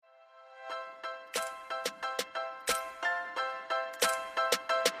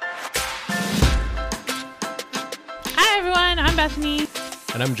Bethany.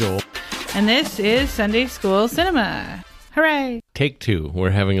 And I'm Joel. And this is Sunday School Cinema. Hooray! Take two.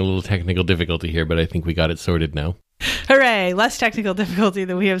 We're having a little technical difficulty here, but I think we got it sorted now. Hooray! Less technical difficulty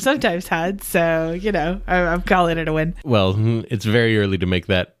than we have sometimes had, so, I'm calling it a win. Well, it's very early to make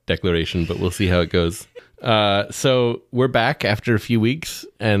that declaration, but we'll see how it goes. So we're back after a few weeks,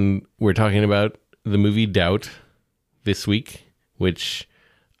 and we're talking about the movie Doubt this week, which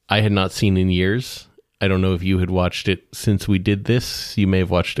I had not seen in years. I don't know if you had watched it since we did this. You may have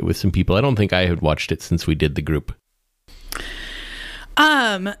watched it with some people. I don't think I had watched it since we did the group.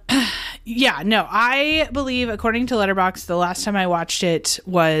 I believe, according to Letterboxd, the last time I watched it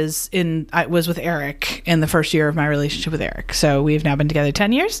was with Eric in the first year of my relationship with Eric. So we've now been together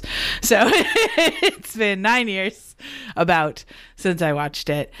 10 years. So it's been 9 years since I watched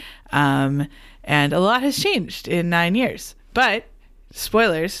it. And a lot has changed in 9 years. But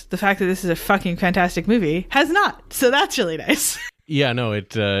spoilers, the fact that this is a fucking fantastic movie has not. So that's really nice. Yeah, no,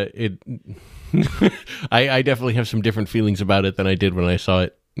 it I definitely have some different feelings about it than I did when I saw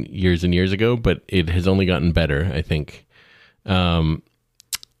it years and years ago, but it has only gotten better, I think.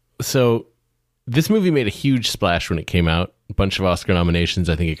 So this movie made a huge splash when it came out. A bunch of Oscar nominations.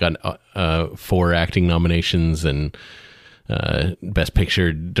 I think it got 4 acting nominations and Best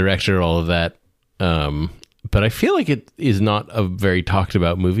Picture, Director, all of that. But I feel like it is not a very talked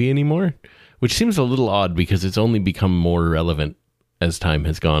about movie anymore, which seems a little odd because it's only become more relevant as time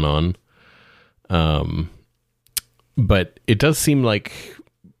has gone on. But it does seem like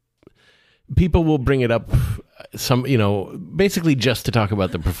people will bring it up basically just to talk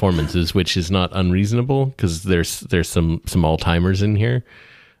about the performances, which is not unreasonable because there's some all-timers in here.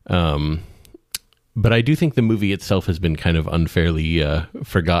 But I do think the movie itself has been kind of unfairly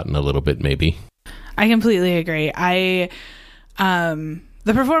forgotten a little bit, maybe. I completely agree. The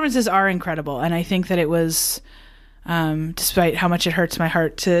performances are incredible, and I think that it was, despite how much it hurts my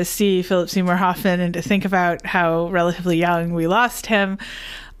heart to see Philip Seymour Hoffman and to think about how relatively young we lost him,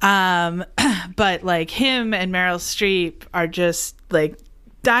 but like him and Meryl Streep are just like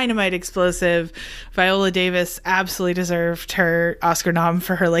dynamite explosive. Viola Davis absolutely deserved her Oscar nom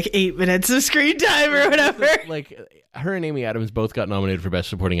for her 8 minutes of screen time or whatever. Like her and Amy Adams both got nominated for Best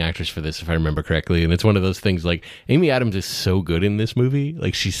Supporting Actress for this, if I remember correctly. And it's one of those things, like, Amy Adams is so good in this movie.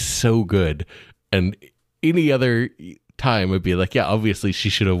 Like, she's so good. And any other time would be like, yeah, obviously she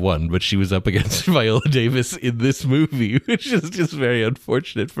should have won, but she was up against Viola Davis in this movie, which is just very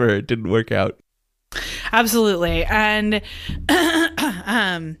unfortunate for her. It didn't work out. Absolutely. And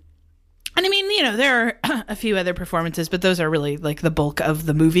I mean, there are a few other performances, but those are really like the bulk of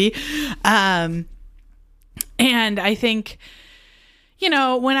the movie. And I think,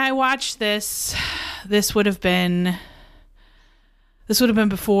 when I watched this would have been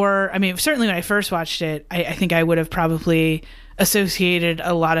before. I mean, certainly when I first watched it, I think I would have probably associated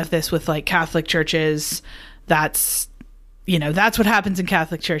a lot of this with like Catholic churches. That's what happens in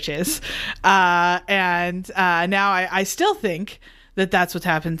Catholic churches. And now I still think that that's what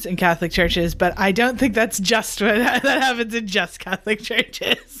happens in Catholic churches, but I don't think that's just what that happens in just Catholic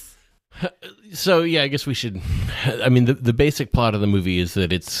churches. So, yeah, I guess we should... I mean, the basic plot of the movie is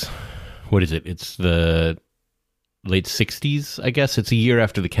that it's... What is it? It's the late 60s, I guess. It's a year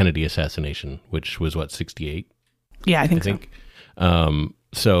after the Kennedy assassination, which was, 68? Yeah, I think so.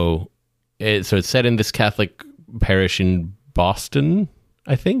 So it's set in this Catholic parish in Boston,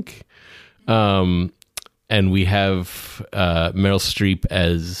 I think. And we have Meryl Streep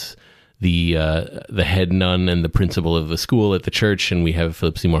as the head nun and the principal of the school at the church, and we have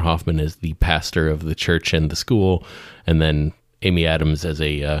Philip Seymour Hoffman as the pastor of the church and the school, and then Amy Adams as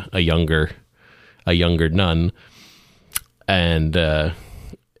a younger nun. And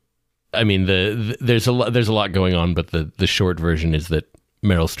I mean, there's a lot going on, but the short version is that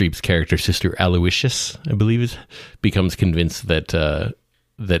Meryl Streep's character, Sister Aloysius, I believe, becomes convinced that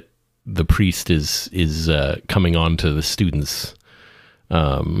that the priest is coming on to the students.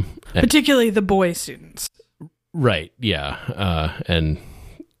 Particularly the boy students. Right, yeah. And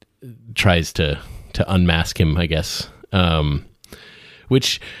tries to unmask him, I guess.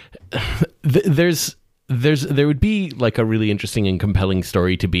 Which there would be like a really interesting and compelling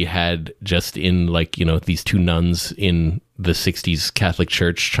story to be had just in like, these two nuns in the 60s Catholic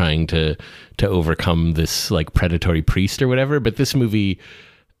Church trying to overcome this like predatory priest or whatever. But this movie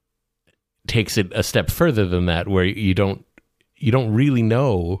takes it a step further than that, where you don't really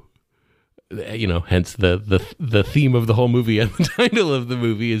know, hence the theme of the whole movie and the title of the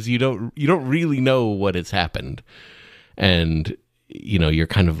movie is you don't really know what has happened. And you're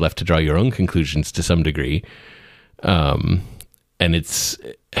kind of left to draw your own conclusions to some degree. And it's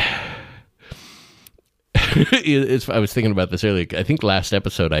I was thinking about this earlier. I think last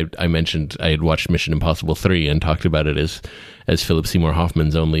episode I mentioned I had watched Mission Impossible 3 and talked about it as Philip Seymour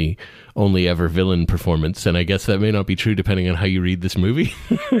Hoffman's only ever villain performance, and I guess that may not be true depending on how you read this movie.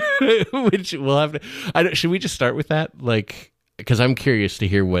 Which we'll have to. Should we just start with that? Like, because I'm curious to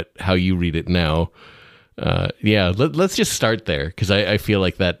hear how you read it now. Let's just start there, because I feel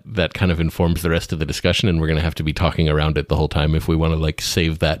like that kind of informs the rest of the discussion, and we're going to have to be talking around it the whole time if we want to like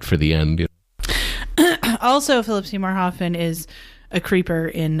save that for the end. Also, Philip Seymour Hoffman is a creeper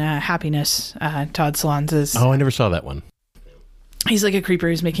in Happiness. Todd Solondz's. Oh, I never saw that one. He's like a creeper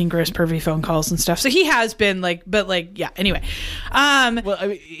who's making gross, pervy phone calls and stuff. So he has been like, but like, yeah. Anyway, well,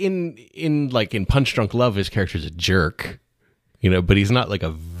 I mean, in Punch Drunk Love, his character's a jerk, but he's not like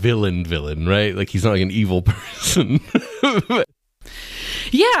a villain, right? Like he's not like an evil person.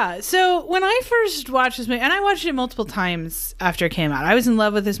 Yeah. So when I first watched this movie, and I watched it multiple times after it came out, I was in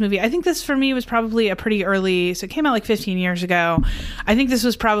love with this movie. I think this for me was probably a pretty early. So it came out like 15 years ago. I think this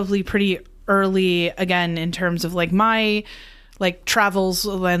was probably pretty early again in terms of like my like travels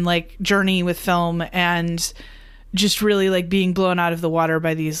and like journey with film, and just really like being blown out of the water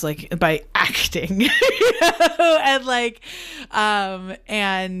by these like by acting and like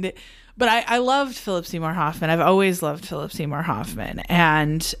but I loved Philip Seymour Hoffman. I've always loved Philip Seymour Hoffman,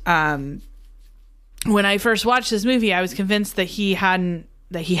 and when I first watched this movie, I was convinced that he hadn't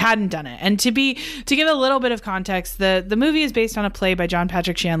done it. And to give a little bit of context, the movie is based on a play by John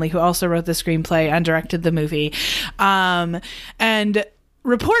Patrick Shanley, who also wrote the screenplay and directed the movie. And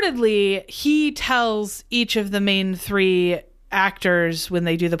reportedly, he tells each of the main three actors when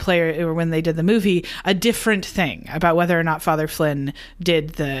they do the play or when they did the movie a different thing about whether or not Father Flynn did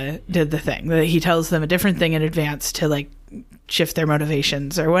the thing. He tells them a different thing in advance to like shift their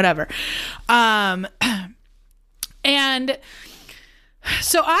motivations or whatever. And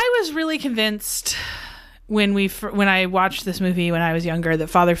so I was really convinced when I watched this movie when I was younger that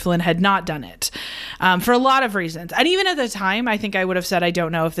Father Flynn had not done it, for a lot of reasons. And even at the time, I think I would have said, I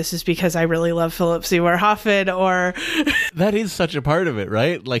don't know if this is because I really love Philip Seymour Hoffman or... That is such a part of it,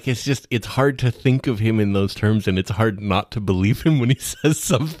 right? Like, it's hard to think of him in those terms, and it's hard not to believe him when he says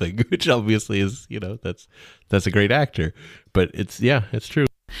something, which obviously is, that's a great actor. But it's true.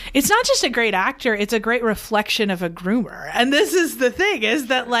 It's not just a great actor, it's a great reflection of a groomer. And this is the thing, is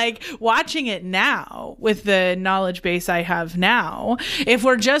that like watching it now with the knowledge base I have now, if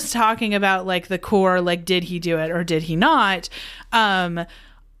we're just talking about like the core, like did he do it or did he not?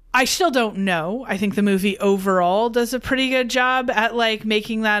 I still don't know. I think the movie overall does a pretty good job at like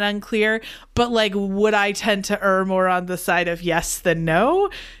making that unclear, but like would I tend to err more on the side of yes than no?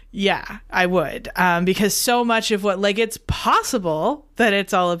 Yeah, I would. Because so much of what, like, it's possible that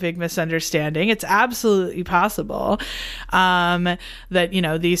it's all a big misunderstanding. It's absolutely possible that,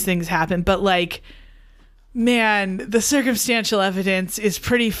 these things happen. But, like, man, the circumstantial evidence is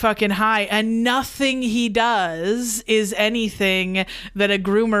pretty fucking high. And nothing he does is anything that a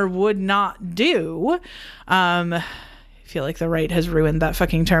groomer would not do. I feel like the right has ruined that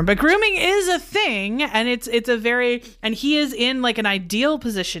fucking term, but grooming is a thing, and and he is in like an ideal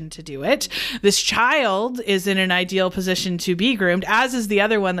position to do it. This child is in an ideal position to be groomed, as is the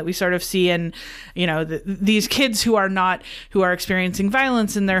other one that we sort of see in, these kids who are experiencing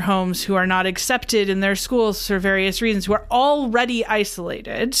violence in their homes, who are not accepted in their schools for various reasons, who are already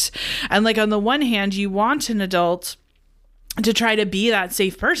isolated. And like on the one hand, you want an adult to try to be that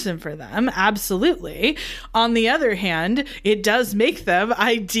safe person for them. Absolutely. On the other hand, it does make them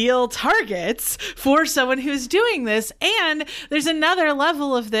ideal targets for someone who's doing this. And there's another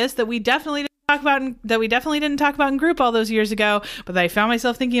level of this that we definitely didn't talk about in group all those years ago, but that I found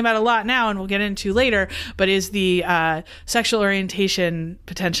myself thinking about a lot now, and we'll get into later, but is the sexual orientation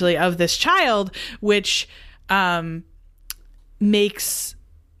potentially of this child, which makes...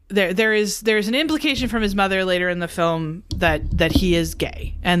 There's an implication from his mother later in the film that he is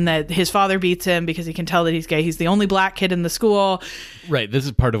gay, and that his father beats him because he can tell that he's gay. He's the only black kid in the school. Right. This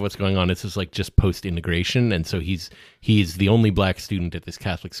is part of what's going on. This is like just post-integration, and so he's the only black student at this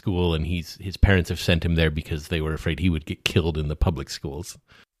Catholic school, and his parents have sent him there because they were afraid he would get killed in the public schools.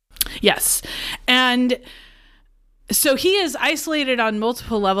 Yes. And so he is isolated on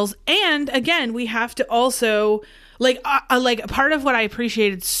multiple levels, and again, we have to also... Like part of what I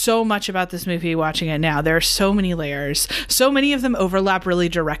appreciated so much about this movie watching it now, there are so many layers. So many of them overlap really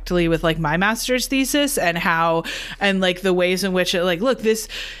directly with like my master's thesis and like the ways in which it like, look, this,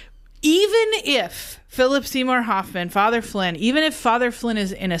 even if Philip Seymour Hoffman, Father Flynn, even if Father Flynn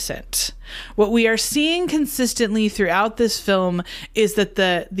is innocent, what we are seeing consistently throughout this film is that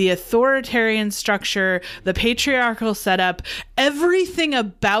the authoritarian structure, the patriarchal setup, everything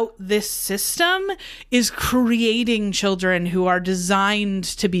about this system is creating children who are designed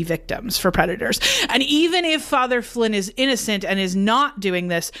to be victims for predators. And even if Father Flynn is innocent and is not doing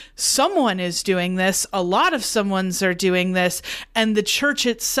this, someone is doing this. A lot of someones are doing this. And the church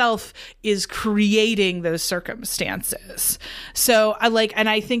itself is creating those circumstances. So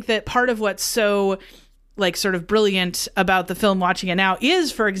I think that part of what's so sort of brilliant about the film watching it now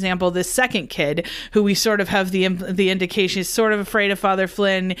is, for example, this second kid who we sort of have the indication is sort of afraid of Father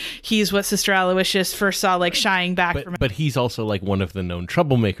Flynn. He's what Sister Aloysius first saw shying back from. But he's also one of the known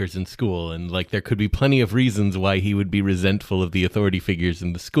troublemakers in school, and there could be plenty of reasons why he would be resentful of the authority figures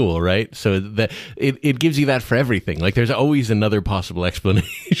in the school, right? So that it gives you that for everything. There's always another possible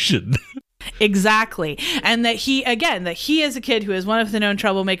explanation. Exactly. And that he is a kid who is one of the known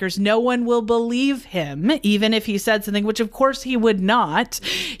troublemakers. No one will believe him, even if he said something, which of course he would not.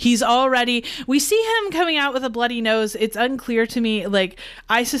 We see him coming out with a bloody nose. It's unclear to me.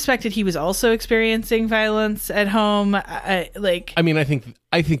 I suspected he was also experiencing violence at home.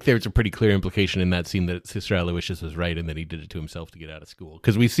 I think there's a pretty clear implication in that scene that Sister Aloysius was right and that he did it to himself to get out of school.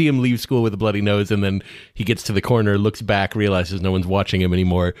 Because we see him leave school with a bloody nose, and then he gets to the corner, looks back, realizes no one's watching him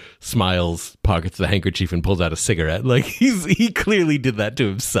anymore, smiles, pockets the handkerchief, and pulls out a cigarette. He clearly did that to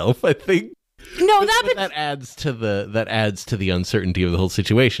himself, I think. No, that adds to the uncertainty of the whole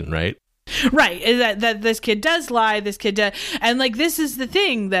situation, right? Right, is that this kid does lie, and this is the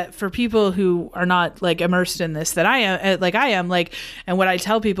thing that for people who are not immersed in this that I am, and what I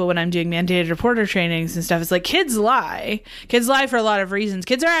tell people when I'm doing mandated reporter trainings and stuff is kids lie for a lot of reasons.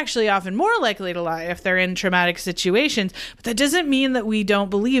 Kids are actually often more likely to lie if they're in traumatic situations, but that doesn't mean that we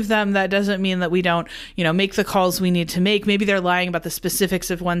don't believe them. That doesn't mean that we don't make the calls we need to make. Maybe they're lying about the specifics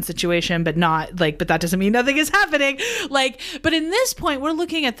of one situation, but not but that doesn't mean nothing is happening. But in this point, we're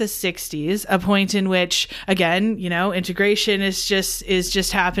looking at the 60s, a point in which, again, integration is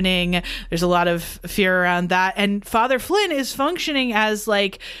just happening. There's a lot of fear around that, and Father Flynn is functioning as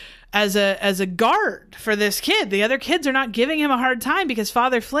a guard for this kid. The other kids are not giving him a hard time because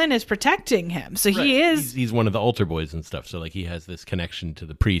Father Flynn is protecting him. So right. He's one of the altar boys and stuff. So he has this connection to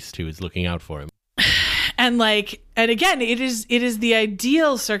the priest who is looking out for him. And again, it is the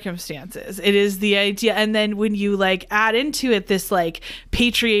ideal circumstances. It is the idea. And then when you add into it this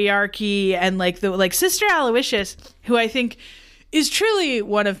patriarchy and the Sister Aloysius, who I think is truly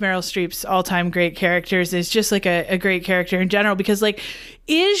one of Meryl Streep's all-time great characters, is just a great character in general, because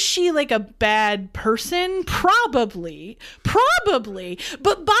is she a bad person? Probably.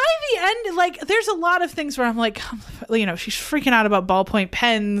 But by the end, there's a lot of things where I'm she's freaking out about ballpoint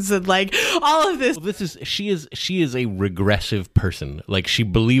pens and all of this. Well, she is a regressive person. She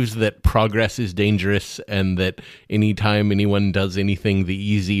believes that progress is dangerous and that anytime anyone does anything the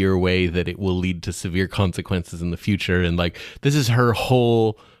easier way, that it will lead to severe consequences in the future. And this is her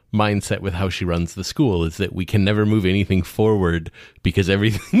whole mindset with how she runs the school, is that we can never move anything forward because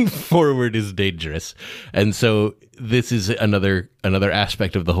everything forward is dangerous. And so this is another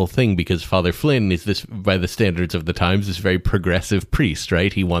aspect of the whole thing, because Father Flynn is this, by the standards of the times, this very progressive priest,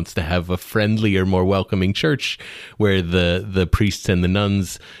 right? He wants to have a friendlier, more welcoming church where the priests and the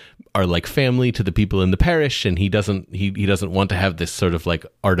nuns are like family to the people in the parish, and he doesn't want to have this sort of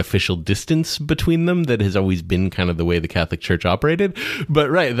artificial distance between them that has always been kind of the way the Catholic Church operated. But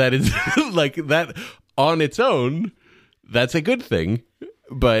right, that is that on its own, that's a good thing,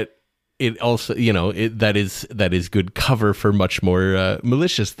 but it also, that is good cover for much more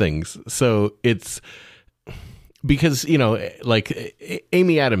malicious things. So it's because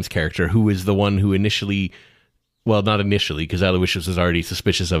Amy Adams' character, who is the one who initially, well, not initially, because Aloysius was already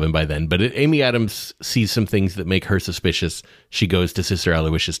suspicious of him by then, but Amy Adams sees some things that make her suspicious. She goes to Sister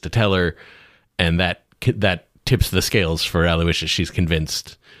Aloysius to tell her, and that tips the scales for Aloysius. She's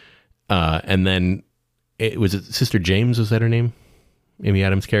convinced. And then, was it Sister James, was that her name? Amy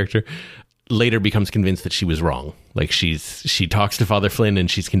Adams' character? Later becomes convinced that she was wrong. She talks to Father Flynn, and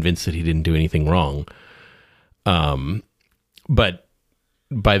she's convinced that he didn't do anything wrong. But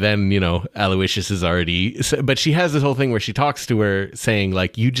by then, Aloysius is already, but she has this whole thing where she talks to her saying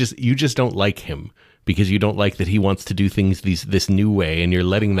you just don't like him because you don't like that he wants to do things this new way. And you're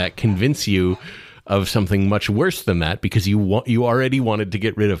letting that convince you of something much worse than that because you already wanted to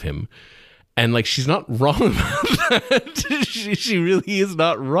get rid of him. And she's not wrong about that. she really is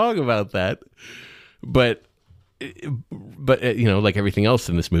not wrong about that. But everything else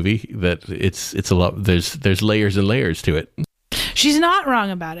in this movie, that it's a lot, there's layers and layers to it. she's not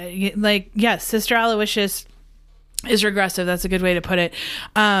wrong about it. Like, yes, Sister Aloysius is regressive. That's a good way to put it.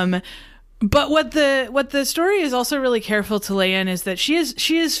 But what the story is also really careful to lay in is that she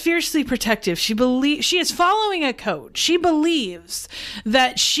is fiercely protective. She is following a code. She believes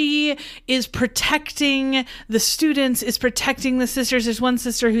that she is protecting the students, is protecting the sisters. There's one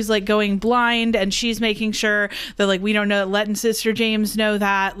sister who's like going blind, and she's making sure that like we don't know, letting Sister James know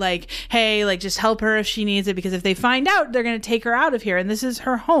that like, hey, like just help her if she needs it, because if they find out, they're going to take her out of here, and this is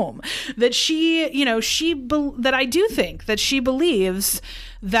her home. That that I do think that she believes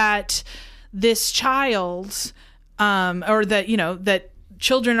that this child, or that, that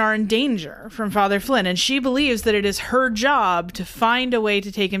children are in danger from Father Flynn, and she believes that it is her job to find a way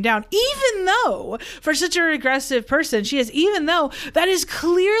to take him down, even though for such a regressive person even though that is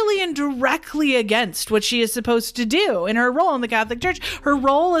clearly and directly against what she is supposed to do in her role in the Catholic Church. Her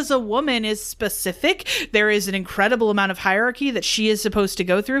role as a woman is specific. There is an incredible amount of hierarchy that she is supposed to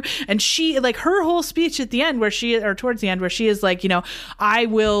go through, and she, like, her whole speech at the end towards the end where she is like, I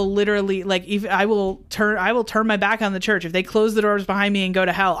will literally, like, I will turn my back on the church if they close the doors behind me and go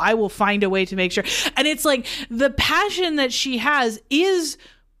to hell. I will find a way to make sure. And it's like the passion that she has is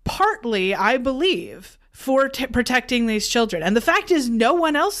partly, I believe, for protecting these children. And the fact is no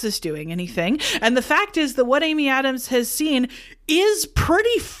one else is doing anything. And the fact is that what Amy Adams has seen is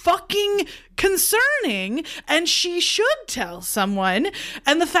pretty fucking concerning, and she should tell someone.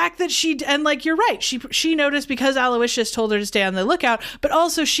 And the fact that you're right, she noticed because Aloysius told her to stay on the lookout, but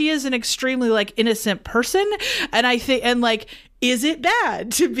also she is an extremely like innocent person. And I think, and like, is it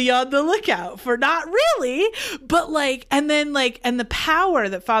bad to be on the lookout for? Not really, but like, and then like, and the power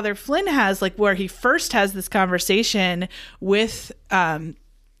that Father Flynn has, like where he first has this conversation with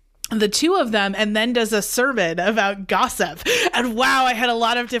the two of them and then does a sermon about gossip. And wow, I had a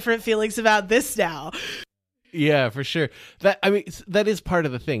lot of different feelings about this now. Yeah, for sure. That is part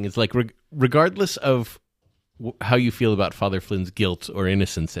of the thing. It's like, regardless of how you feel about Father Flynn's guilt or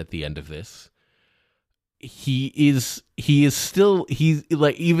innocence at the end of this, he is still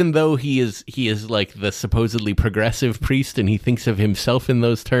like, even though he is like the supposedly progressive priest, and he thinks of himself in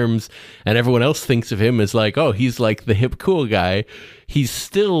those terms, and everyone else thinks of him as like, oh, he's like the hip cool guy, he's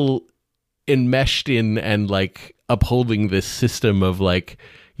still enmeshed in and like upholding this system of like,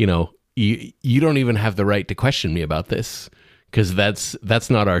 you don't even have the right to question me about this, because that's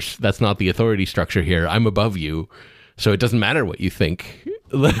not the authority structure here. I'm above you, so it doesn't matter what you think.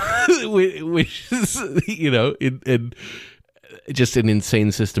 Which is, just an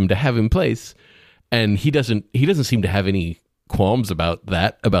insane system to have in place. And he doesn't seem to have any qualms about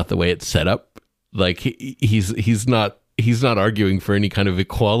that, about the way it's set up. Like he's not arguing for any kind of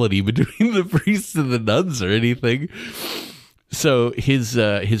equality between the priests and the nuns or anything. So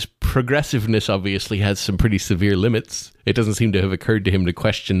his progressiveness obviously has some pretty severe limits. It doesn't seem to have occurred to him to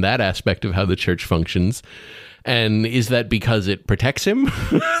question that aspect of how the church functions. And is that because it protects him?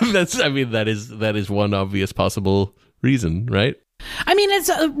 That is one obvious possible reason, right? I mean, it's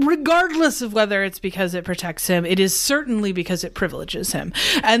regardless of whether it's because it protects him, it is certainly because it privileges him.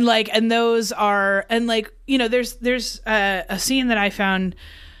 And like, and those are, and like, there's a scene that I found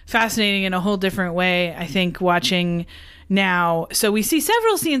fascinating in a whole different way, I think, watching now. So we see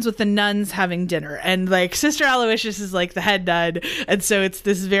several scenes with the nuns having dinner, and like Sister Aloysius is like the head nun, and so it's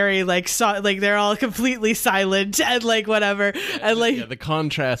this very like like they're all completely silent and like whatever, and like the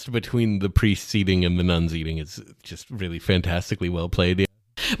contrast between the priests eating and the nuns eating is just really fantastically well played. Yeah.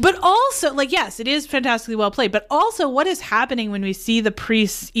 But also, like, yes, it is fantastically well played. But also what is happening when we see the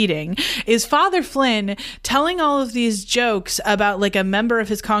priests eating is Father Flynn telling all of these jokes about like a member of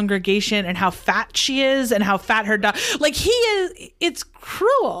his congregation and how fat she is and how fat her dog. Like it's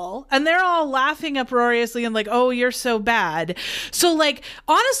cruel, and they're all laughing uproariously and like, oh, you're so bad. So like,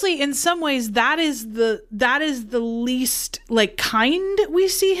 honestly, in some ways that is the least like kind we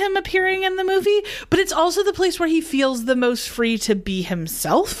see him appearing in the movie, but it's also the place where he feels the most free to be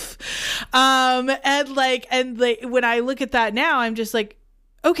himself. And when I look at that now, I'm just like,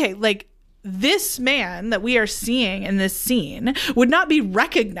 okay, like, this man that we are seeing in this scene would not be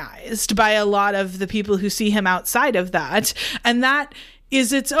recognized by a lot of the people who see him outside of that. And that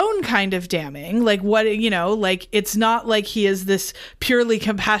is its own kind of damning. Like, what, like, it's not like he is this purely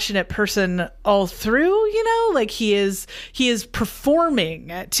compassionate person all through, like he is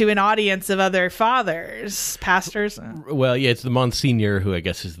performing to an audience of other fathers, pastors. Well, yeah, it's the Monsignor who I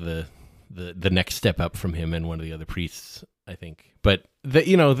guess is the next step up from him, and one of the other priests, I think. But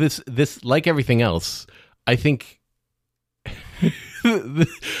this like everything else, I think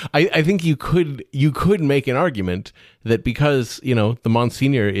I think you could make an argument that because, the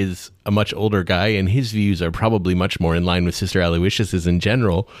Monsignor is a much older guy and his views are probably much more in line with Sister Aloysius's in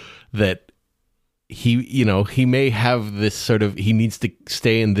general, that he may have this sort of, he needs to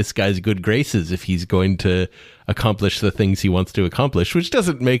stay in this guy's good graces if he's going to accomplish the things he wants to accomplish, which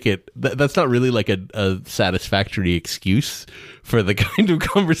doesn't make it, that's not really like a satisfactory excuse for the kind of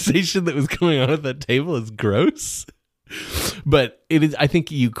conversation that was going on at that table. It's gross. But it is, I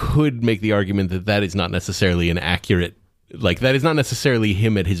think you could make the argument that is not necessarily an accurate, like that is not necessarily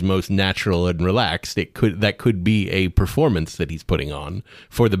him at his most natural and relaxed. That could be a performance that he's putting on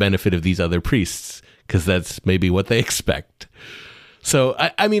for the benefit of these other priests, because that's maybe what they expect. So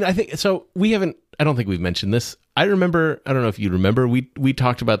I mean, I think so. I don't think we've mentioned this. I don't know if you remember, we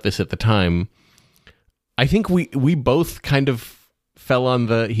talked about this at the time. I think we both kind of fell on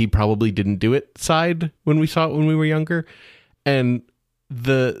the he probably didn't do it side when we saw it when we were younger. And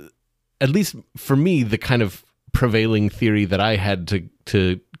at least for me, the kind of prevailing theory that I had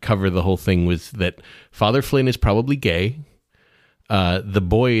to cover the whole thing was that Father Flynn is probably gay. The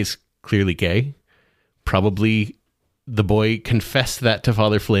boy is clearly gay. Probably the boy confessed that to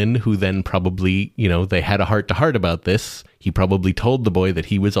Father Flynn, who then probably, they had a heart-to-heart about this. He probably told the boy that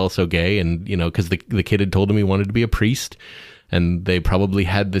he was also gay, and, because the kid had told him he wanted to be a priest. And they probably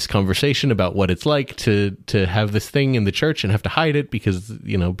had this conversation about what it's like to have this thing in the church and have to hide it because,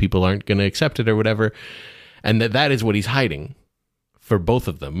 people aren't going to accept it or whatever. And that is what he's hiding for both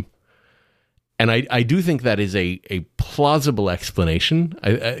of them. And I do think that is a plausible explanation,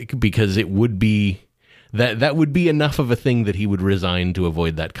 because it would be that would be enough of a thing that he would resign to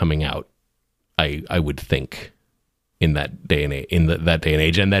avoid that coming out. I would think in that day and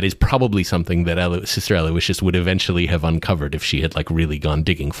age, and that is probably something that Sister Aloysius would eventually have uncovered if she had really gone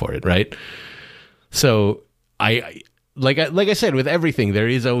digging for it, right? So like I said, with everything, there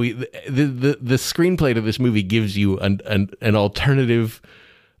is always the screenplay to this movie gives you an alternative,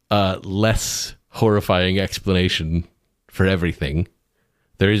 less horrifying explanation for everything.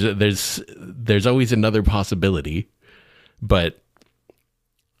 There's always another possibility, but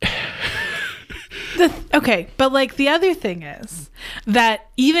but the other thing is that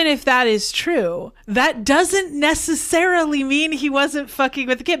even if that is true, that doesn't necessarily mean he wasn't fucking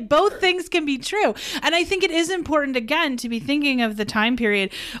with the kid. Both things can be true. And I think it is important, again, to be thinking of the time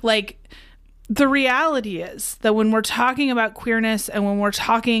period. The reality is that when we're talking about queerness and when we're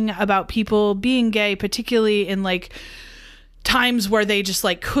talking about people being gay, particularly in times where they just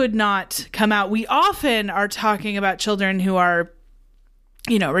could not come out, we often are talking about children who are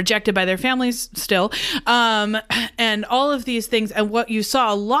rejected by their families still, and all of these things. And what you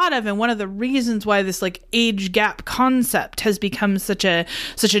saw a lot of, and one of the reasons why this age gap concept has become such a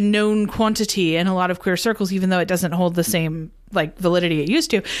known quantity in a lot of queer circles, even though it doesn't hold the same validity it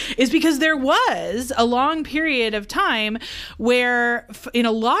used to, is because there was a long period of time where in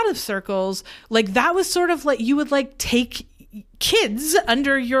a lot of circles, that was sort of you would take kids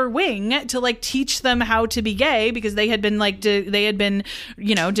under your wing to teach them how to be gay because they had been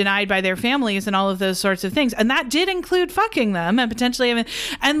denied by their families and all of those sorts of things, and that did include fucking them and potentially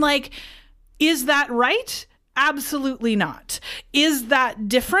is that right? Absolutely not. Is that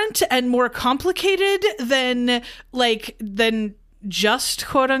different and more complicated than just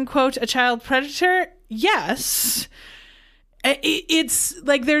quote unquote a child predator? Yes. It's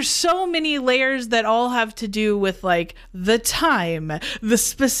there's so many layers that all have to do with the time, the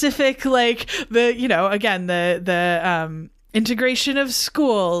specific the integration of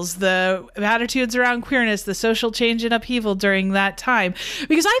schools, the attitudes around queerness, the social change and upheaval during that time.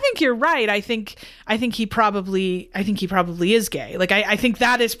 Because I think you're right. I think he probably is gay. I think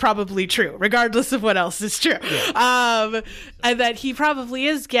that is probably true, regardless of what else is true. Yeah. And that he probably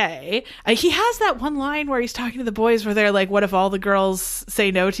is gay. He has that one line where he's talking to the boys where they're what if all the girls say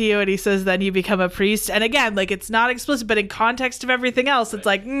no to you? And he says, then you become a priest. And again, it's not explicit, but in context of everything else, it's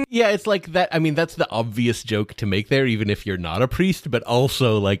yeah, it's that. I mean, that's the obvious joke to make there, even if you're not a priest, but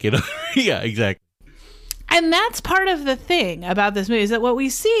also yeah, exactly. And that's part of the thing about this movie, is that what we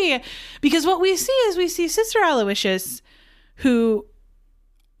see is Sister Aloysius, who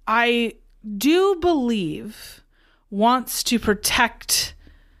I do believe wants to protect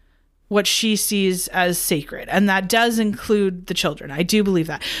what she sees as sacred. And that does include the children. I do believe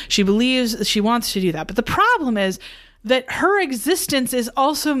that. She believes she wants to do that. But the problem is that her existence is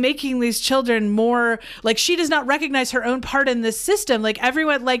also making these children more like, she does not recognize her own part in this system. Like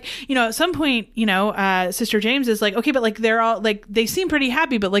everyone, like, you know, at some point, you know, Sister James is like, okay, but like they're all like, they seem pretty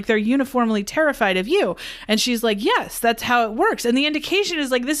happy, but like they're uniformly terrified of you. And she's like, yes, that's how it works. And the indication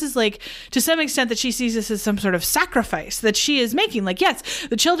is like, this is like to some extent that she sees this as some sort of sacrifice that she is making. Like, yes,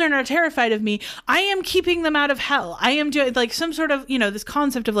 the children are terrified of me. I am keeping them out of hell. I am doing like some sort of, you know, this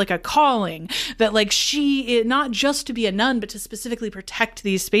concept of like a calling that like she, not just to be a nun, but to specifically protect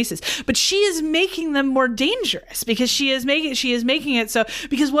these spaces. But she is making them more dangerous because she is making it so,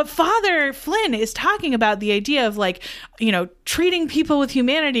 because what Father Flynn is talking about, the idea of like, you know, treating people with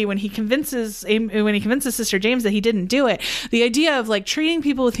humanity when he convinces Sister James that he didn't do it, the idea of like treating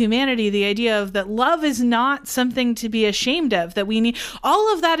people with humanity, the idea of that love is not something to be ashamed of, that we need,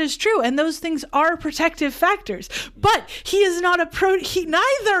 all of that is true, and those things are protective factors. But he is not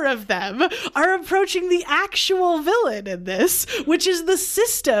neither of them are approaching the actual villain in this, which is the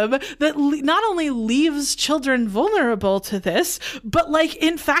system that not only leaves children vulnerable to this, but like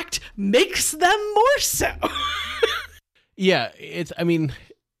in fact makes them more so. Yeah, I mean,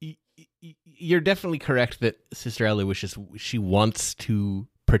 you're definitely correct that Sister Aloysius, she wants to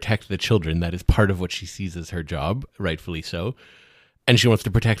protect the children. That is part of what she sees as her job, rightfully so. And she wants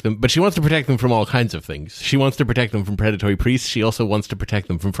to protect them, but she wants to protect them from all kinds of things. She wants to protect them from predatory priests. She also wants to protect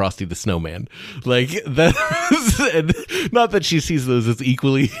them from Frosty the Snowman. Like that, not that she sees those as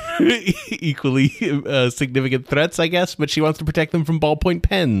equally significant threats, I guess, but she wants to protect them from ballpoint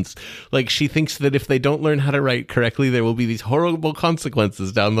pens. Like she thinks that if they don't learn how to write correctly, there will be these horrible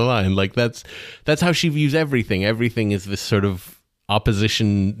consequences down the line. Like that's how she views everything. Everything is this sort of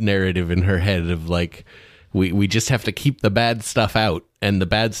opposition narrative in her head of like, we just have to keep the bad stuff out, and the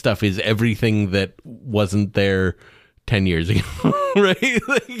bad stuff is everything that wasn't there 10 years ago, right?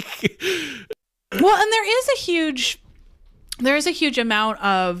 Like, well, and there is a huge amount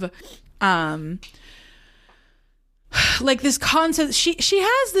of like this concept. She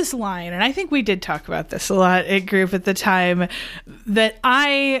has this line, and I think we did talk about this a lot at group at the time, that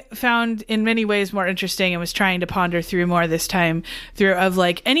I found in many ways more interesting and was trying to ponder through more this time through, of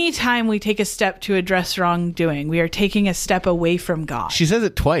like, anytime we take a step to address wrongdoing, we are taking a step away from God. She says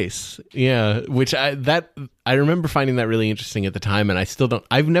it twice. Yeah. Which I remember finding that really interesting at the time, and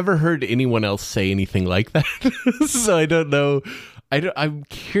I've never heard anyone else say anything like that. So I don't know. I'm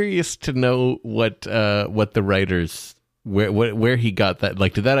curious to know what the writers, where he got that.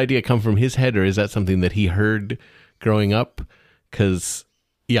 Like, did that idea come from his head, or is that something that he heard growing up? Because,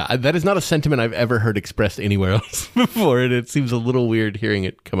 yeah, that is not a sentiment I've ever heard expressed anywhere else before, and it seems a little weird hearing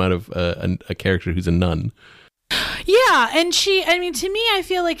it come out of a character who's a nun. Yeah, and I mean, to me, I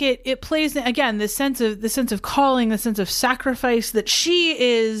feel like it plays again the sense of calling, the sense of sacrifice, that she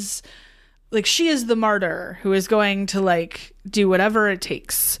is. Like, she is the martyr who is going to, like, do whatever it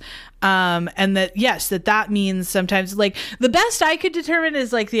takes. And that, yes, that means sometimes, like, the best I could determine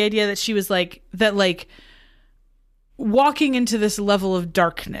is, like, the idea that she was, like, that, like, walking into this level of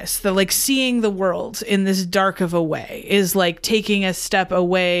darkness, that like seeing the world in this dark of a way is like taking a step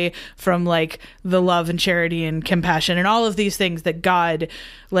away from like the love and charity and compassion and all of these things that God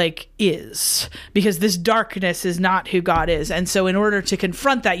like is, because this darkness is not who God is. And so in order to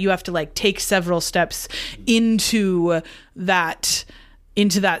confront that, you have to like take several steps into that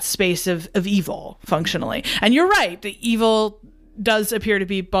space of evil functionally. And you're right, the evil does appear to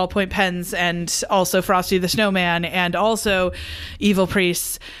be ballpoint pens and also Frosty the Snowman and also evil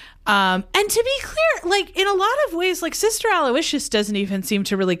priests. And to be clear, like in a lot of ways, like Sister Aloysius doesn't even seem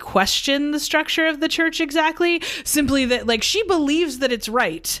to really question the structure of the church exactly, simply that like she believes that it's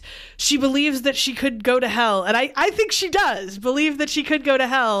right. She believes that she could go to hell. And I think she does believe that she could go to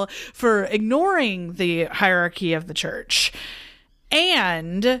hell for ignoring the hierarchy of the church.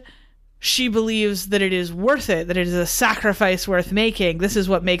 And she believes that it is worth it, that it is a sacrifice worth making. This is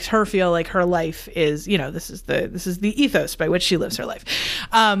what makes her feel like her life is, you know, this is the ethos by which she lives her life.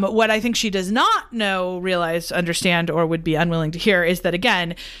 What I think she does not know, realize, understand, or would be unwilling to hear is that,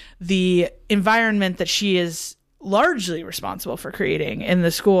 again, the environment that she is largely responsible for creating in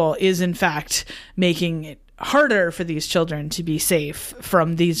the school is, in fact, making it harder for these children to be safe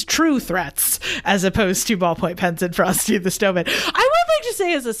from these true threats as opposed to ballpoint pens and Frosty the Snowman. I would like to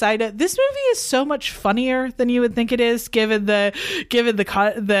say as a side note, this movie is so much funnier than you would think it is, given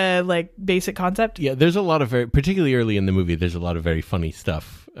the like basic concept. Yeah, there's a lot of particularly early in the movie, there's a lot of very funny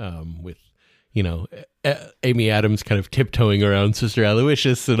stuff with, you know, Amy Adams kind of tiptoeing around Sister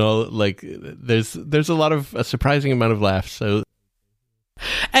Aloysius and all. Like there's a surprising amount of laughs. So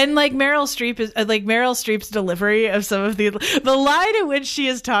And like Meryl Streep's delivery of some of the line in which she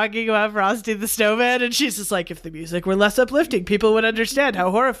is talking about Frosty the Snowman, and she's just like, if the music were less uplifting, people would understand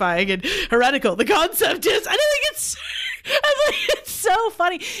how horrifying and heretical the concept is. I think it's so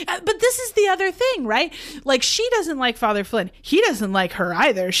funny. But this is the other thing, right? Like, she doesn't like Father Flynn. He doesn't like her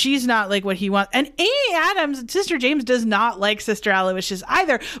either. She's not like what he wants. And Amy Adams, Sister James, does not like Sister Aloysius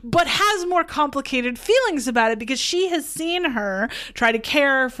either, but has more complicated feelings about it because she has seen her try to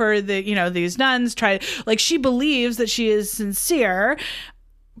care for these nuns, she believes that she is sincere.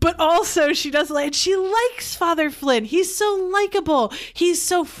 But also she likes Father Flynn. He's so likable. He's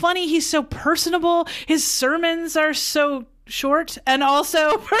so funny. He's so personable. His sermons are so short and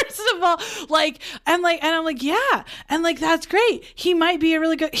also personable. And I'm like, yeah. And like, that's great. He might be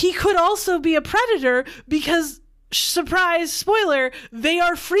he could also be a predator because, surprise, spoiler, they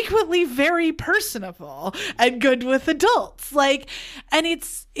are frequently very personable and good with adults. And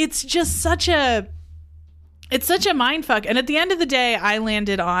it's just such a mind fuck. And at the end of the day, I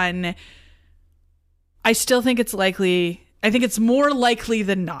landed on, I still think it's likely, I think it's more likely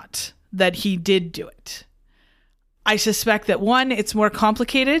than not that he did do it. I suspect that, one, it's more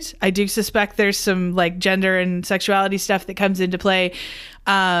complicated. I do suspect there's some like gender and sexuality stuff that comes into play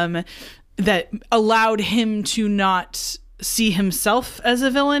that allowed him to not see himself as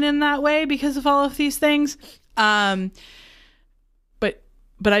a villain in that way because of all of these things. But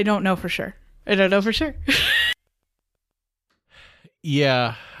I don't know for sure.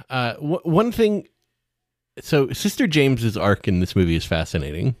 Yeah. One thing. So Sister James's arc in this movie is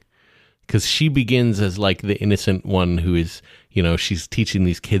fascinating because she begins as like the innocent one who is, she's teaching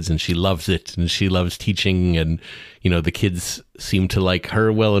these kids and she loves it and she loves teaching, and, the kids seem to like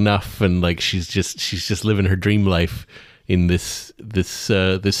her well enough, and like she's just living her dream life in this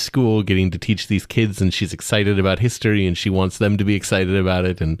school, getting to teach these kids, and she's excited about history and she wants them to be excited about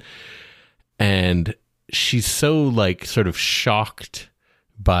it, and she's so like sort of shocked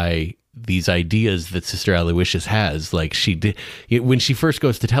by these ideas that Sister Aloysius has. Like, she did when she first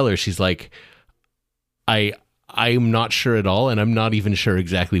goes to tell her, she's like, I'm not sure at all, and I'm not even sure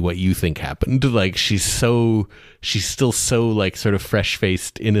exactly what you think happened. Like, she's still so like sort of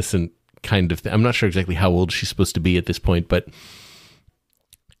fresh-faced, innocent kind of thing. I'm not sure exactly how old she's supposed to be at this point, but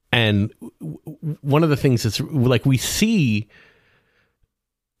one of the things is like we see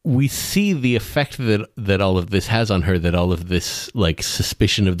the effect that all of this has on her, that all of this like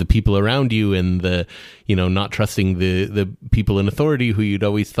suspicion of the people around you and the, not trusting the people in authority who you'd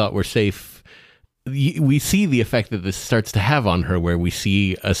always thought were safe. We see the effect that this starts to have on her, where we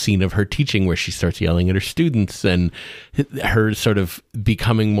see a scene of her teaching where she starts yelling at her students, and her sort of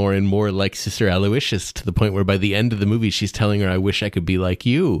becoming more and more like Sister Aloysius, to the point where by the end of the movie, she's telling her, I wish I could be like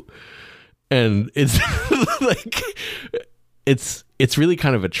you. And it's like, it's really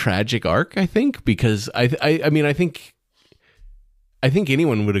kind of a tragic arc, I think, because I mean, I think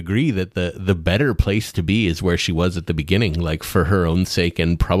anyone would agree that the better place to be is where she was at the beginning, like for her own sake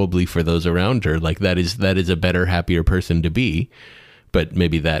and probably for those around her. Like that is a better, happier person to be. But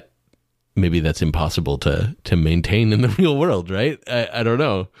maybe that's impossible to maintain in the real world, right? I don't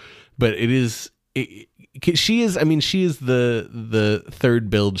know. But she is the third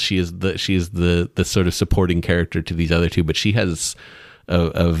build. She is the sort of supporting character to these other two, but she has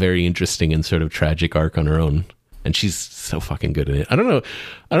a very interesting and sort of tragic arc on her own. And she's so fucking good in it. I don't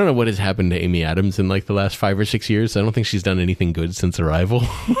know what has happened to Amy Adams in like the last 5 or 6 years. I don't think she's done anything good since Arrival,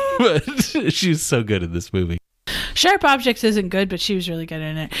 but she's so good in this movie. Sharp Objects isn't good, but she was really good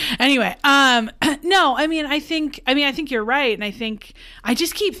in it. Anyway, no, I think you're right. And I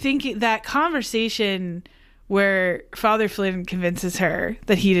just keep thinking that conversation where Father Flynn convinces her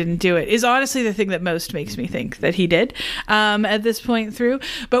that he didn't do it is honestly the thing that most makes me think that he did at this point through.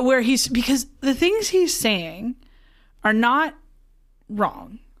 But because the things he's saying are not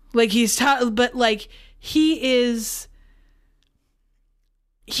wrong. Like but like he is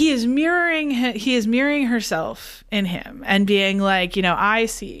mirroring herself in him and being like, I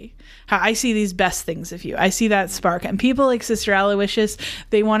see these best things of you. I see that spark. And people like Sister Aloysius,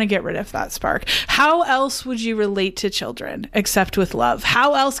 they want to get rid of that spark. How else would you relate to children except with love?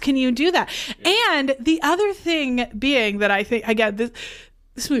 How else can you do that? And the other thing being that I think, again,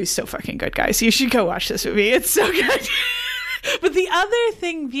 this movie's so fucking good, guys. You should go watch this movie. It's so good. But the other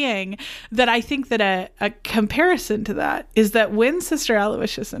thing being that I think that a comparison to that is that when Sister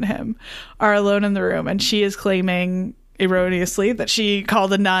Aloysius and him are alone in the room and she is claiming erroneously that she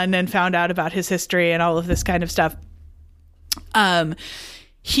called a nun and found out about his history and all of this kind of stuff,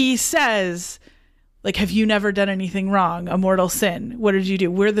 he says, like, have you never done anything wrong? A mortal sin. What did you do?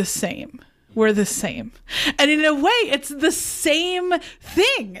 We're the same. were the same. And in a way, it's the same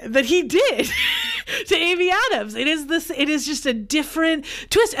thing that he did to Amy Adams. It is just a different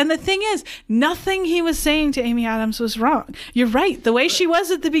twist. And the thing is, nothing he was saying to Amy Adams was wrong. You're right. The way she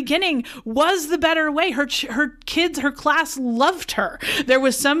was at the beginning was the better way. Her kids, her class loved her. There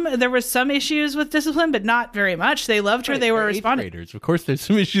was some issues with discipline, but not very much. They loved her. Right, they were responding. Graders. Of course, there's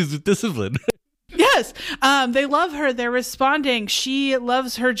some issues with discipline. Yes. They love her. They're responding. She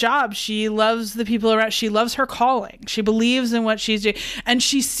loves her job. She loves the people around. She loves her calling. She believes in what she's doing. And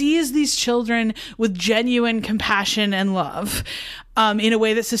she sees these children with genuine compassion and love in a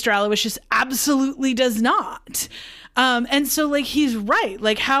way that Sister Aloysius absolutely does not. And so, like, he's right.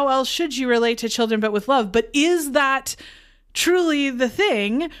 Like, how else should you relate to children but with love? But is that truly the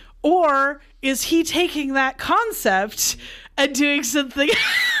thing? Or is he taking that concept and doing something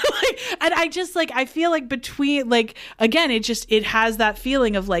and I feel like between, like, again, it has that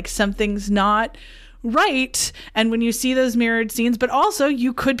feeling of like something's not right. And when you see those mirrored scenes, but also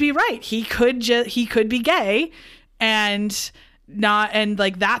you could be right. He could be gay and not, and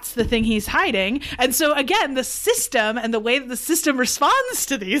like that's the thing he's hiding. And so again, the system and the way that the system responds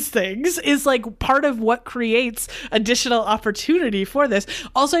to these things is like part of what creates additional opportunity for this.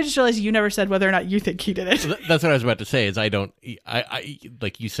 Also, I just realized you never said whether or not you think he did it. That's what I was about to say, is I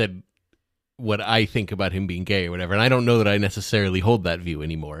like you said what I think about him being gay or whatever, and I don't know that I necessarily hold that view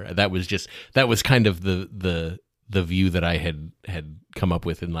anymore. That was kind of the view that I had come up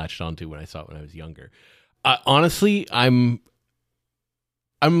with and latched onto when I saw it when I was younger. Honestly, I'm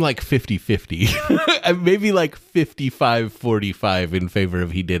like 50-50. I'm maybe like 55-45 in favor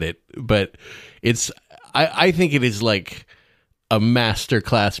of he did it. But I think it is like a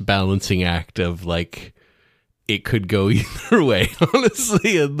masterclass balancing act of like, it could go either way,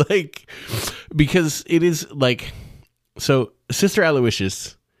 honestly. And like, because it is like, so Sister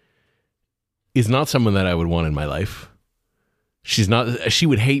Aloysius is not someone that I would want in my life. She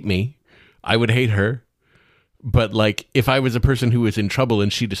would hate me. I would hate her. But like, if I was a person who was in trouble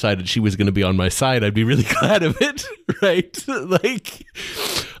and she decided she was going to be on my side, I'd be really glad of it, right? Like,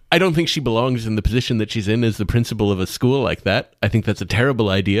 I don't think she belongs in the position that she's in as the principal of a school like that. I think that's a terrible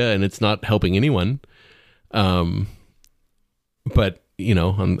idea, and it's not helping anyone. But you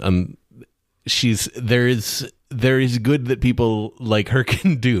know, there is good that people like her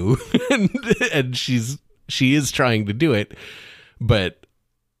can do, and she is trying to do it, but.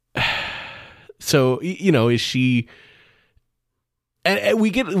 So, you know, is she, and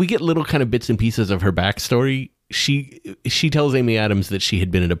we get little kind of bits and pieces of her backstory. She tells Amy Adams that she had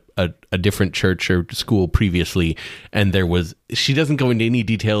been at a different church or school previously, and she doesn't go into any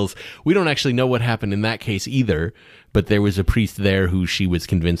details. We don't actually know what happened in that case either, but there was a priest there who she was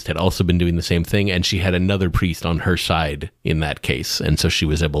convinced had also been doing the same thing, and she had another priest on her side in that case, and so she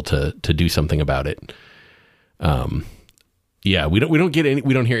was able to do something about it. Yeah, we don't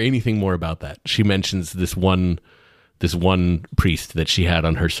hear anything more about that. She mentions this one priest that she had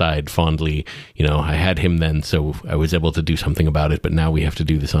on her side fondly. You know, I had him then, so I was able to do something about it, but now we have to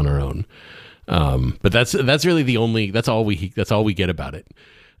do this on our own. But that's really that's all we get about it.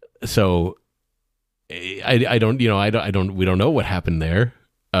 So we don't know what happened there.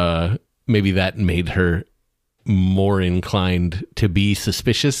 Maybe that made her more inclined to be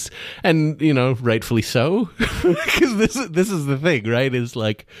suspicious, and you know, rightfully so, because this is the thing, right? Is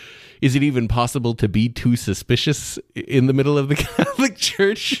like, is it even possible to be too suspicious in the middle of the Catholic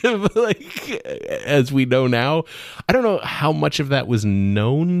Church, like, as we know now? I don't know how much of that was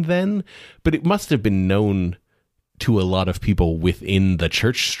known then, but it must have been known to a lot of people within the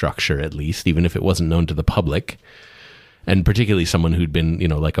church structure, at least, even if it wasn't known to the public. And particularly someone who'd been, you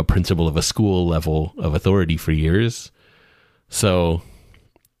know, like a principal of a school level of authority for years. So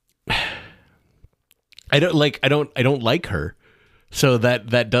I don't like her. So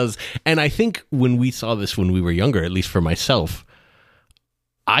that does. And I think when we saw this when we were younger, at least for myself,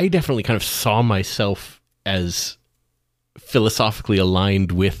 I definitely kind of saw myself as philosophically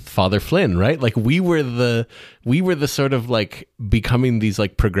aligned with Father Flynn, right? Like we were the sort of like becoming these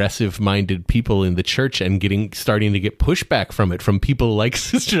like progressive minded people in the church and starting to get pushback from it, from people like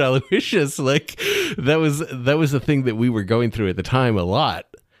Sister Aloysius. Like that was the thing that we were going through at the time a lot.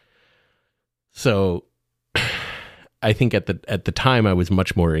 So I think at the time I was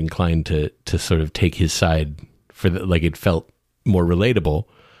much more inclined to sort of take his side like it felt more relatable.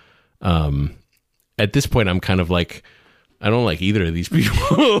 At this point I'm kind of like, I don't like either of these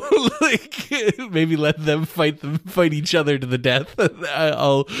people. Like, maybe let them fight each other to the death.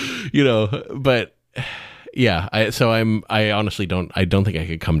 I'll, you know, but yeah. I honestly don't think I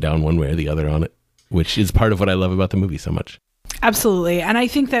could come down one way or the other on it, which is part of what I love about the movie so much. Absolutely. And I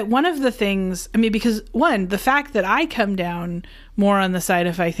think that one of the things, I mean, because one, the fact that I come down more on the side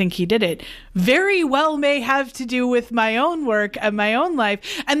of I think he did it very well may have to do with my own work and my own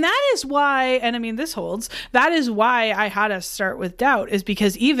life. And that is why, and I mean, this holds, that is why I had us start with Doubt, is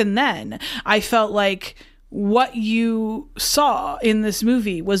because even then I felt like what you saw in this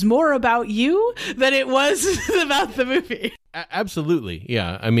movie was more about you than it was about the movie. Absolutely.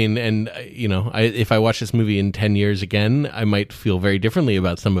 Yeah. I mean, and if I watch this movie in 10 years again, I might feel very differently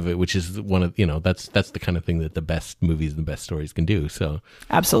about some of it, which is one of, that's the kind of thing that the best movies and the best stories can do. So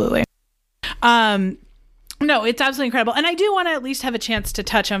absolutely. No, it's absolutely incredible. And I do want to at least have a chance to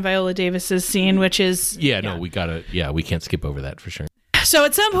touch on Viola Davis's scene, which is... we can't skip over that for sure. So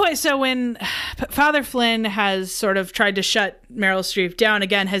at some point, when Father Flynn has sort of tried to shut Meryl Streep down,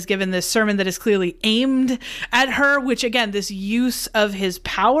 again, has given this sermon that is clearly aimed at her, which again, this use of his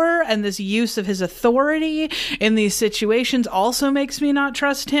power and this use of his authority in these situations also makes me not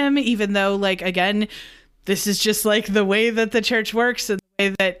trust him, even though, like, again, this is just like the way that the church works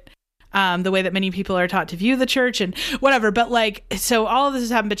and the way that many people are taught to view the church and whatever. But like, so all of this has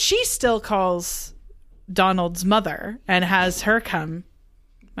happened, but she still calls Donald's mother and has her come.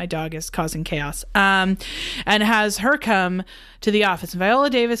 My dog is causing chaos. And has her come to the office. And Viola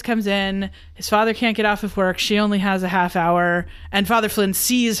Davis comes in. His father can't get off of work. She only has a half hour. And Father Flynn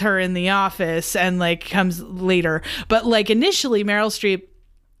sees her in the office and like comes later. But like initially, Meryl Streep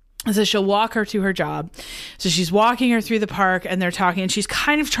says she'll walk her to her job. So she's walking her through the park and they're talking. And she's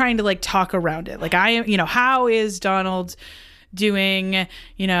kind of trying to like talk around it. Like, how is Donald doing?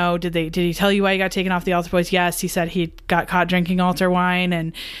 Did he tell you why he got taken off the altar boys? Yes, he said he got caught drinking altar wine,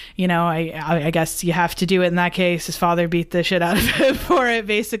 and I guess you have to do it in that case. His father beat the shit out of him for it,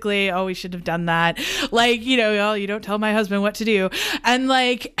 basically. Oh, we should have done that. Like, you don't tell my husband what to do.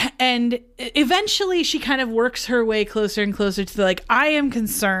 And eventually she kind of works her way closer and closer to the, I am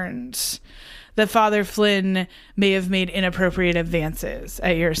concerned that Father Flynn may have made inappropriate advances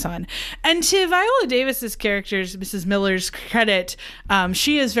at your son. And to Viola Davis's character's, Mrs. Miller's credit,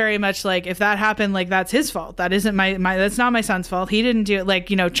 she is very much like, if that happened, like, that's his fault. That isn't that's not my son's fault. He didn't do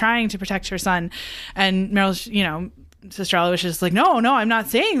it, trying to protect her son. And Meryl, Sister Aloysius is like, no, I'm not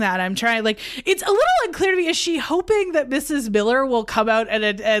saying that. I'm trying, it's a little unclear to me. Is she hoping that Mrs. Miller will come out and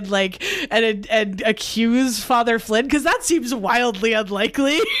accuse Father Flynn? Because that seems wildly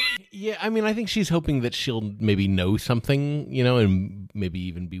unlikely. Yeah, I mean, I think she's hoping that she'll maybe know something, and maybe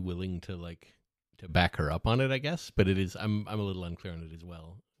even be willing to to back her up on it, I guess. But I'm a little unclear on it as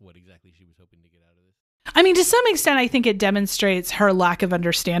well, what exactly she was hoping to get out of this. I mean, to some extent, I think it demonstrates her lack of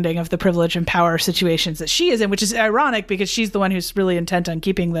understanding of the privilege and power situations that she is in, which is ironic because she's the one who's really intent on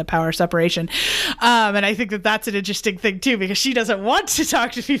keeping the power separation. And I think that that's an interesting thing, too, because she doesn't want to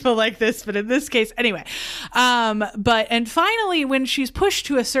talk to people like this. But in this case, anyway. And finally, when she's pushed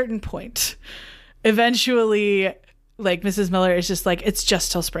to a certain point, eventually, Mrs. Miller is just like, it's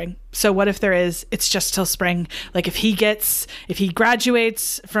just till spring. So what if it's just till spring? Like if he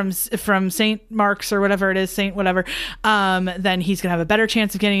graduates from St. Mark's or whatever it is, St. whatever, then he's going to have a better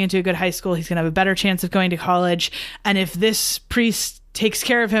chance of getting into a good high school. He's going to have a better chance of going to college. And if this priest takes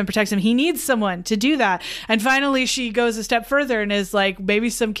care of him, protects him, he needs someone to do that. And finally she goes a step further and is like, maybe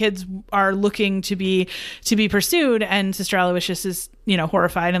some kids are looking to be pursued. And Sister Aloysius is,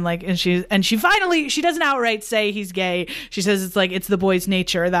 horrified and she doesn't outright say he's gay. She says it's the boy's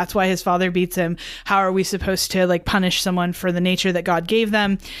nature. That's why his father beats him. How are we supposed to punish someone for the nature that God gave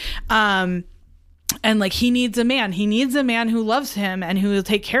them? And he needs a man. He needs a man who loves him and who will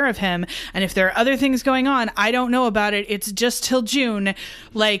take care of him. And if there are other things going on, I don't know about it. It's just till June.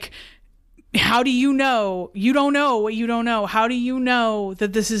 How do you know? You don't know what you don't know. How do you know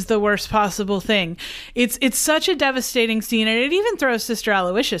that this is the worst possible thing? It's such a devastating scene. And it even throws Sister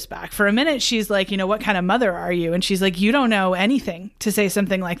Aloysius back. For a minute, she's like, what kind of mother are you? And she's like, you don't know anything to say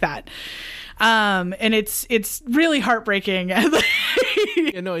something like that. And it's really heartbreaking.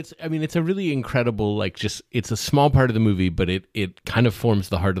 It's a really incredible, it's a small part of the movie, but it kind of forms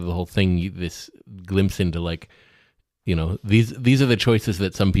the heart of the whole thing. This glimpse into these are the choices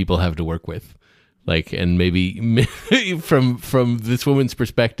that some people have to work with. And maybe from this woman's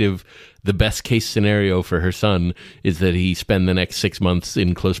perspective, the best case scenario for her son is that he spend the next 6 months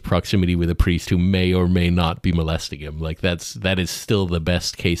in close proximity with a priest who may or may not be molesting him. That is still the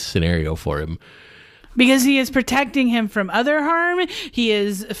best case scenario for him. Because he is protecting him from other harm. He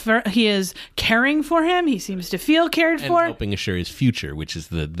is caring for him. He seems to feel cared for. And helping assure his future, which is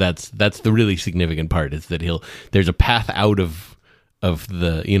that's the really significant part, is that there's a path out of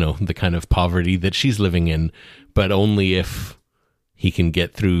the, the kind of poverty that she's living in, but only if he can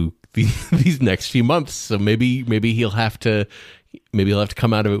get through these next few months. So maybe he'll have to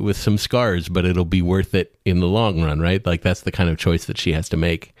come out of it with some scars, but it'll be worth it in the long run, right? Like that's the kind of choice that she has to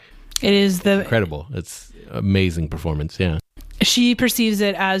make. It is incredible. It's amazing performance. Yeah. She perceives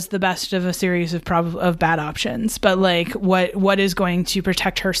it as the best of a series of bad options, but like what is going to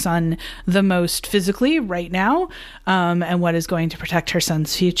protect her son the most physically right now, and what is going to protect her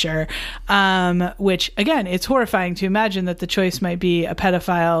son's future, which again, it's horrifying to imagine that the choice might be a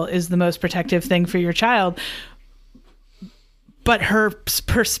pedophile is the most protective thing for your child. But her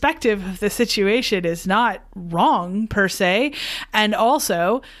perspective of the situation is not wrong per se. And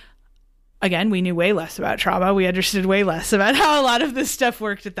also, again, we knew way less about trauma. We understood way less about how a lot of this stuff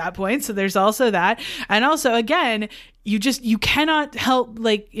worked at that point. So there's also that. And also, again, you cannot help,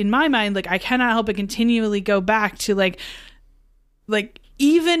 like, in my mind, like, I cannot help but continually go back to like,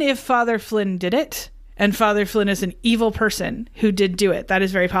 even if Father Flynn did it, and Father Flynn is an evil person who did do it, that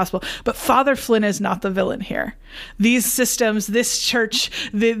is very possible. But Father Flynn is not the villain here. These systems, this church,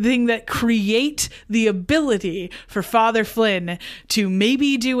 the thing that create the ability for Father Flynn to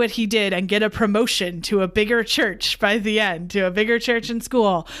maybe do what he did and get a promotion to a bigger church by the end, to a bigger church and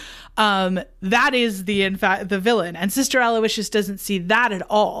school, that is the villain. And Sister Aloysius doesn't see that at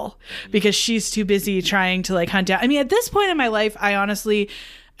all because she's too busy trying to like hunt down. I mean, at this point in my life, I honestly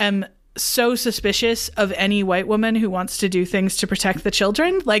am so suspicious of any white woman who wants to do things to protect the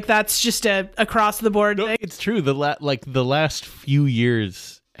children. Like that's just a across the board thing. It's true. The last few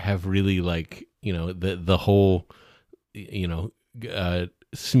years have really the whole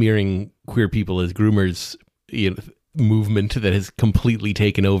smearing queer people as groomers movement that has completely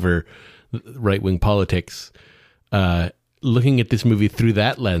taken over right-wing politics. Looking at this movie through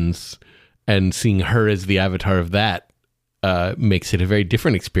that lens and seeing her as the avatar of that makes it a very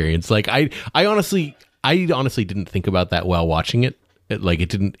different experience. Like I honestly didn't think about that while watching it. I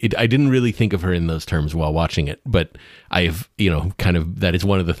didn't really think of her in those terms while watching it, but I've, that is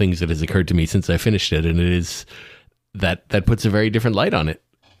one of the things that has occurred to me since I finished it. And it is that puts a very different light on it.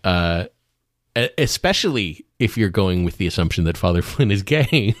 Especially if you're going with the assumption that Father Flynn is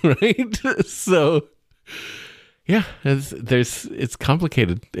gay, right? So yeah, it's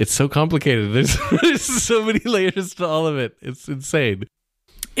complicated. It's so complicated. There's so many layers to all of it. It's insane.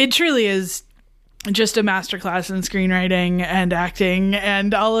 It truly is just a masterclass in screenwriting and acting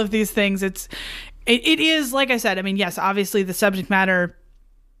and all of these things. It is, like I said, I mean, yes, obviously the subject matter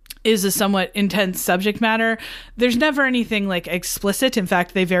is a somewhat intense subject matter. There's never anything like explicit. In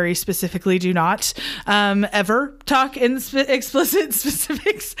fact, they very specifically do not ever talk in explicit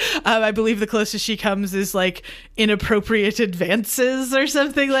specifics. I believe the closest she comes is like inappropriate advances or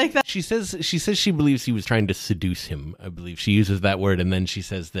something like that. She says she believes he was trying to seduce him. I believe she uses that word, and then she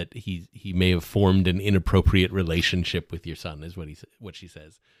says that he may have formed an inappropriate relationship with your son, is what she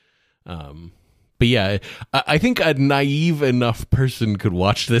says. But yeah, I think a naive enough person could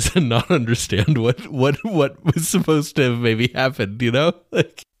watch this and not understand what was supposed to have maybe happened,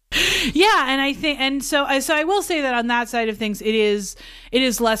 Like, yeah, and I think, and so I will say that on that side of things, it is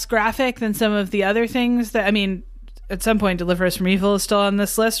less graphic than some of the other things that, I mean, at some point, Deliver Us from Evil is still on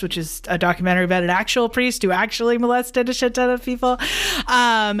this list, which is a documentary about an actual priest who actually molested a shit ton of people.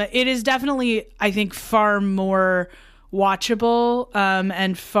 It is definitely, I think, far more watchable,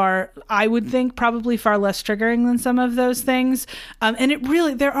 and I would think probably far less triggering than some of those things. And it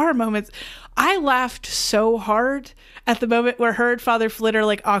really, there are moments I laughed so hard at the moment where her and Father Flynn are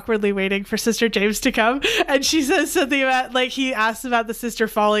like awkwardly waiting for Sister James to come, and she says something about, like, he asks about the sister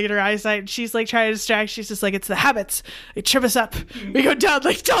falling in her eyesight, and she's like trying to distract. She's just like, it's the habits, they trip us up, we go down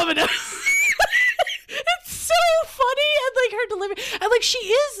like dominoes. It's so funny, and like her delivery, and like she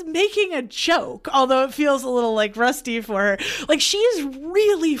is making a joke, although it feels a little like rusty for her. Like she is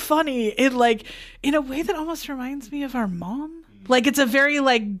really funny in a way that almost reminds me of our mom. Like it's a very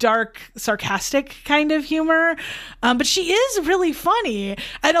like dark, sarcastic kind of humor, but she is really funny,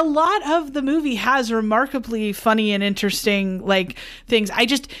 and a lot of the movie has remarkably funny and interesting like things.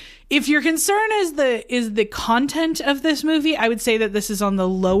 If your concern is the content of this movie, I would say that this is on the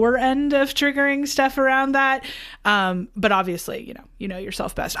lower end of triggering stuff around that. But obviously, you know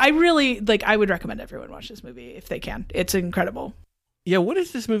yourself best. I would recommend everyone watch this movie if they can. It's incredible. Yeah, what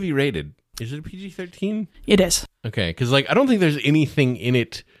is this movie rated? Is it a PG-13? It is. Okay, because I don't think there's anything in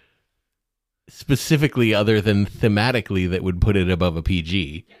it specifically other than thematically that would put it above a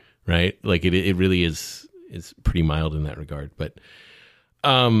PG, right? Like it really is pretty mild in that regard. But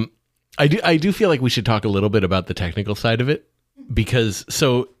I do feel like we should talk a little bit about the technical side of it, because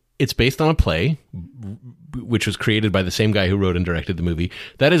so it's based on a play which was created by the same guy who wrote and directed the movie.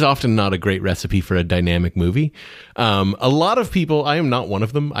 That is often not a great recipe for a dynamic movie. A lot of people, I am not one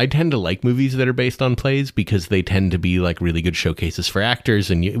of them, I tend to like movies that are based on plays because they tend to be like really good showcases for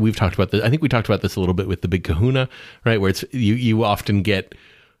actors. And we've talked about this, I think we talked about this a little bit with The Big Kahuna, right? Where it's you often get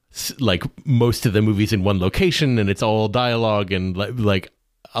like most of the movies in one location and it's all dialogue, and like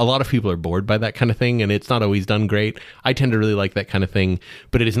a lot of people are bored by that kind of thing, and it's not always done great. I tend to really like that kind of thing,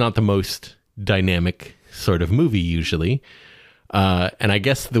 but it is not the most dynamic sort of movie usually. And I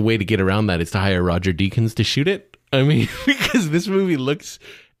guess the way to get around that is to hire Roger Deakins to shoot it. I mean, because this movie looks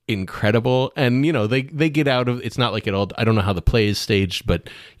incredible, and you know they get out of, it's not like it all, I don't know how the play is staged, but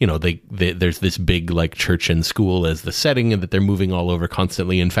you know they there's this big like church and school as the setting, and that they're moving all over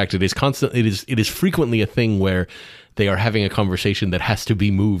constantly. In fact, it is frequently a thing where they are having a conversation that has to be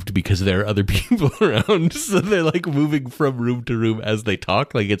moved because there are other people around, so they're like moving from room to room as they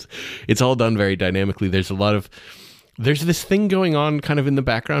talk. Like it's all done very dynamically. There's this thing going on kind of in the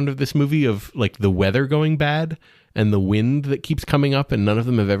background of this movie of like the weather going bad and the wind that keeps coming up, and none of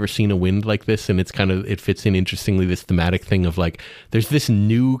them have ever seen a wind like this. And it's kind of, it fits in interestingly, this thematic thing of like, there's this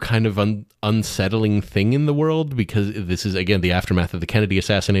new kind of unsettling thing in the world, because this is, again, the aftermath of the Kennedy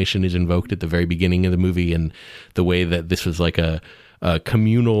assassination is invoked at the very beginning of the movie, and the way that this was like a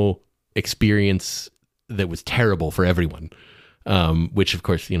communal experience that was terrible for everyone. Which of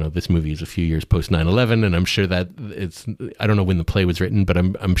course, you know, this movie is a few years post 9/11, and I'm sure that I don't know when the play was written, but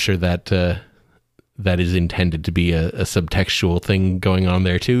I'm sure that that is intended to be a subtextual thing going on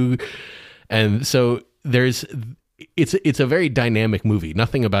there too. And so it's a very dynamic movie.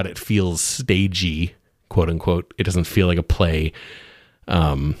 Nothing about it feels stagey, quote unquote. It doesn't feel like a play.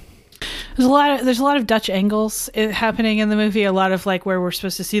 There's a lot of Dutch angles happening in the movie. A lot of like where we're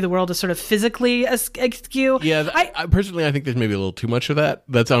supposed to see the world as sort of physically askew. Yeah, I personally, I think there's maybe a little too much of that.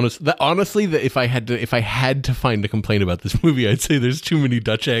 That's honestly, that if I had to find a complaint about this movie, I'd say there's too many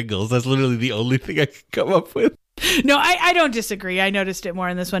Dutch angles. That's literally the only thing I could come up with. No, I don't disagree. I noticed it more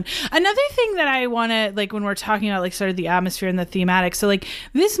in this one. Another thing that I want to, like, when we're talking about like sort of the atmosphere and the thematic. So like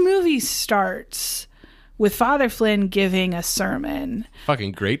this movie starts with Father Flynn giving a sermon.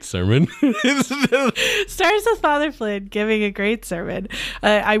 Fucking great sermon. Starts with Father Flynn giving a great sermon.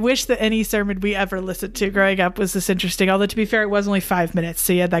 I wish that any sermon we ever listened to growing up was this interesting. Although, to be fair, it was only 5 minutes,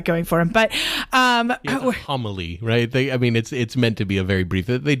 so he had that going for him. But it's a homily, right? It's meant to be a very brief.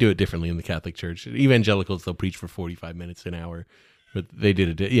 They do it differently in the Catholic Church. Evangelicals, they'll preach for 45 minutes, an hour. But they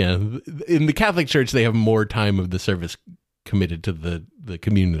did it. Yeah, in the Catholic Church, they have more time of the service committed to the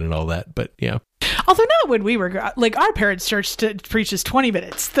communion and all that. But yeah. Although not when we were, like, our parents' church preaches 20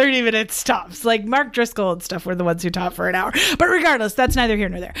 minutes, 30 minutes tops. Like Mark Driscoll and stuff were the ones who taught for an hour. But regardless, that's neither here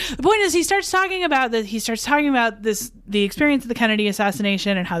nor there. The point is, he starts talking about this, the experience of the Kennedy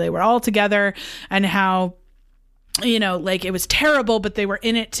assassination and how they were all together and how, you know, like it was terrible, but they were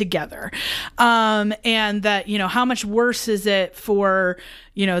in it together. And that, you know, how much worse is it for,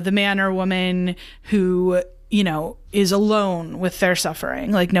 you know, the man or woman who, you know, is alone with their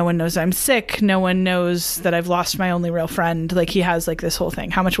suffering. Like, no one knows I'm sick. No one knows that I've lost my only real friend. Like, he has like this whole thing.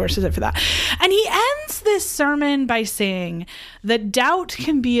 How much worse is it for that? And he ends this sermon by saying that doubt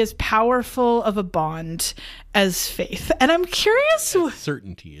can be as powerful of a bond as faith. And I'm curious.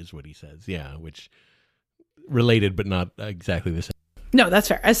 Certainty is what he says. Yeah. Which related, but not exactly the same. No, that's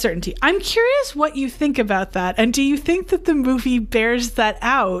fair. As certainty. I'm curious what you think about that. And do you think that the movie bears that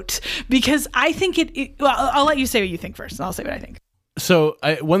out? Because I think well, I'll let you say what you think first, and I'll say what I think. So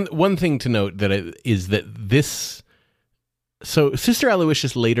one thing to note is that this... So Sister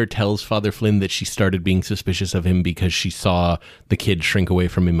Aloysius later tells Father Flynn that she started being suspicious of him because she saw the kid shrink away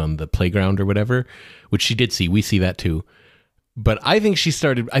from him on the playground or whatever, which she did see. We see that too. But I think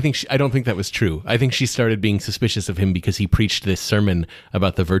I don't think that was true. I think she started being suspicious of him because he preached this sermon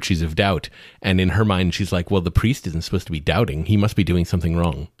about the virtues of doubt. And in her mind, she's like, well, the priest isn't supposed to be doubting. He must be doing something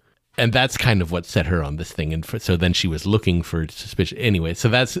wrong. And that's kind of what set her on this thing. And so then she was looking for suspicion. Anyway, so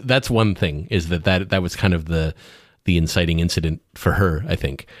that's one thing, is that was kind of the inciting incident for her, I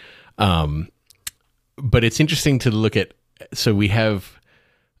think. But it's interesting to look at. So we have...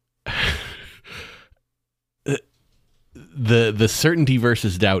 the certainty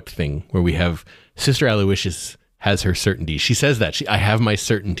versus doubt thing, where we have Sister Aloysius has her certainty. She says that I have my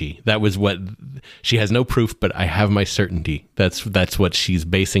certainty. That was what she has, no proof, but I have my certainty. That's what she's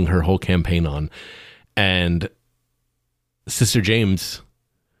basing her whole campaign on. And Sister James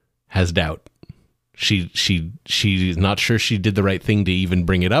has doubt. She's not sure she did the right thing to even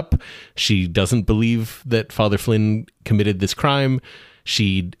bring it up. She doesn't believe that Father Flynn committed this crime.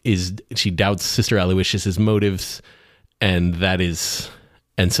 She doubts Sister Aloysius's motives. And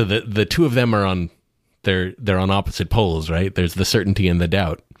so the two of them are on they're on opposite poles, right? There's the certainty and the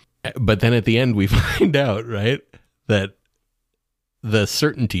doubt. But then at the end, we find out, right, that the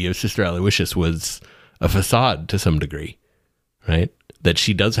certainty of Sister Aloysius was a facade to some degree, right? That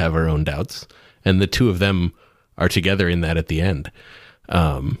she does have her own doubts, and the two of them are together in that at the end,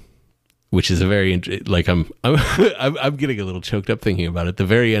 which is a very like I'm getting a little choked up thinking about it. The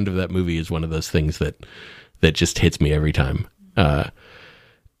very end of that movie is one of those things that just hits me every time.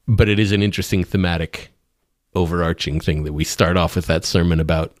 But it is an interesting thematic, overarching thing that we start off with that sermon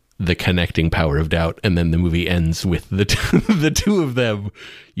about the connecting power of doubt, and then the movie ends with the two of them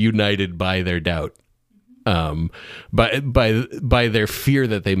united by their doubt, by their fear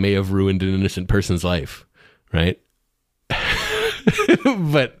that they may have ruined an innocent person's life, right?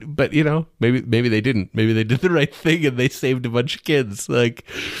 but you know, maybe they didn't. Maybe they did the right thing and they saved a bunch of kids. Like,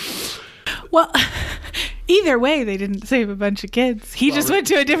 well, either way, they didn't save a bunch of kids. He just went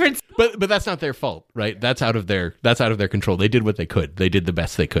to a different. But that's not their fault, right? That's out of their control. They did what they could. They did the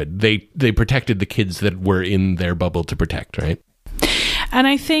best they could. They protected the kids that were in their bubble to protect, right? And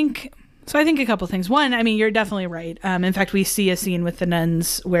I think a couple things. One, I mean, you're definitely right. In fact, we see a scene with the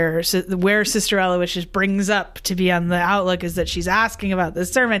nuns where Sister Aloysius brings up to be on the Outlook is that she's asking about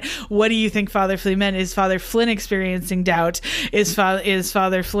this sermon. What do you think Father Flynn meant? Is Father Flynn experiencing doubt? Is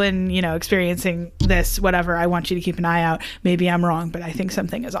Father Flynn, experiencing this? Whatever. I want you to keep an eye out. Maybe I'm wrong, but I think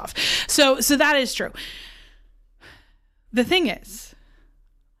something is off. So that is true. The thing is,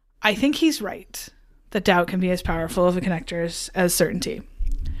 I think he's right that doubt can be as powerful of a connector as certainty.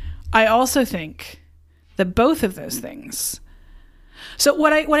 I also think that both of those things. So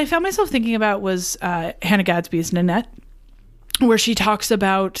what I found myself thinking about was Hannah Gadsby's Nanette, where she talks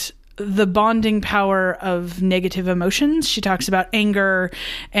about the bonding power of negative emotions. She talks about anger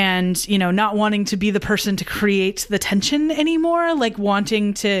and, not wanting to be the person to create the tension anymore, like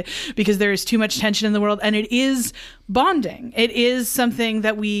wanting to, because there is too much tension in the world, and it is bonding. It is something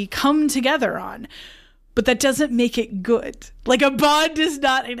that we come together on. But that doesn't make it good. Like, a bond is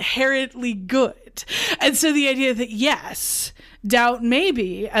not inherently good. And so the idea that, yes, doubt may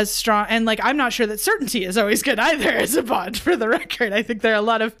be as strong, and I'm not sure that certainty is always good either as a bond, for the record. I think there are a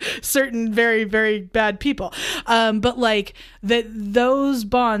lot of certain very, very bad people. But that those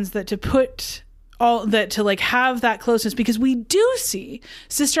bonds that to have that closeness, because we do see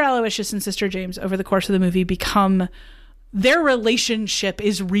Sister Aloysius and Sister James over the course of the movie become, their relationship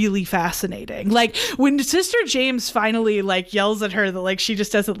is really fascinating. Like, when Sister James finally yells at her that she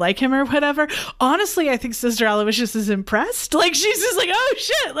just doesn't like him or whatever, honestly, I think Sister Aloysius is impressed. She's just oh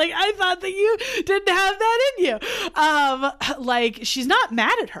shit, I thought that you didn't have that in you. She's not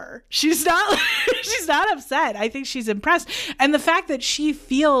mad at her. She's not she's not upset. I think she's impressed. And the fact that she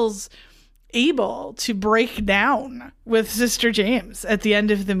feels able to break down with Sister James at the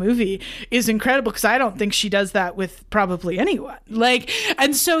end of the movie is incredible, because I don't think she does that with probably anyone.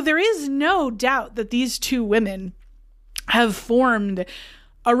 And so there is no doubt that these two women have formed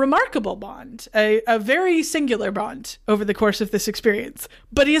a remarkable bond, a very singular bond over the course of this experience.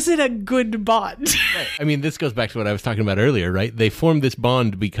 But is it a good bond? Right. I mean, this goes back to what I was talking about earlier, right? They formed this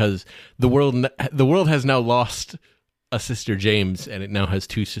bond because the world has now lost a Sister James, and it now has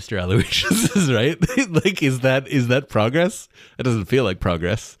two Sister Aloysiuses, right? Is that progress? It doesn't feel like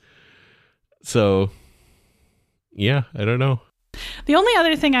progress. So, yeah, I don't know. The only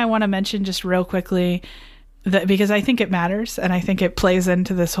other thing I want to mention just real quickly, that because I think it matters and I think it plays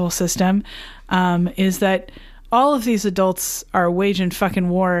into this whole system, is that all of these adults are waging fucking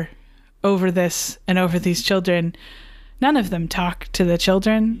war over this and over these children. None of them talk to the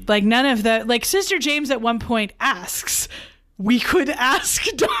children. None of the, Sister James at one point asks, we could ask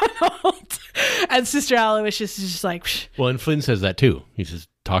Donald. And Sister Aloysius is just Psh. Well, and Flynn says that too. He says,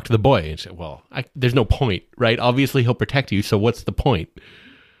 talk to the boy. And she said, well, there's no point, right? Obviously he'll protect you, so what's the point?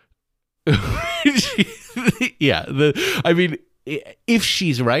 Yeah. If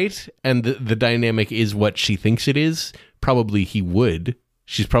she's right and the dynamic is what she thinks it is, probably he would.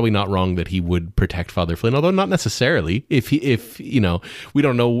 She's probably not wrong that he would protect Father Flynn, although not necessarily. If we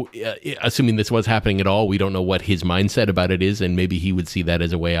don't know, assuming this was happening at all, we don't know what his mindset about it is, and maybe he would see that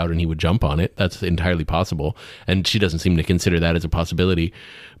as a way out and he would jump on it. That's entirely possible, and she doesn't seem to consider that as a possibility.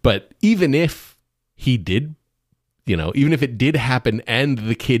 But even if he did, even if it did happen and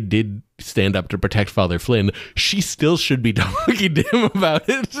the kid did stand up to protect Father Flynn, she still should be talking to him about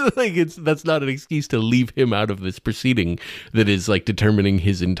it. That's not an excuse to leave him out of this proceeding that is determining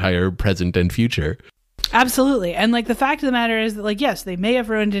his entire present and future. Absolutely. And like the fact of the matter is that, like, yes, they may have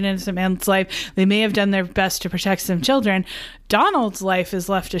ruined an innocent man's life. They may have done their best to protect some children. Donald's life is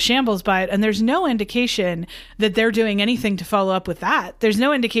left a shambles by it. And there's no indication that they're doing anything to follow up with that. There's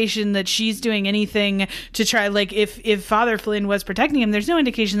no indication that she's doing anything to try, like, if Father Flynn was protecting him, there's no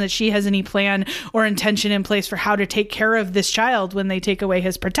indication that she has any plan or intention in place for how to take care of this child when they take away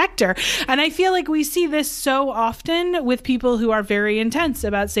his protector. And I feel like we see this so often with people who are very intense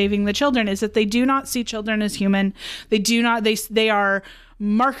about saving the children, is that they do not see children as human. They do not, they are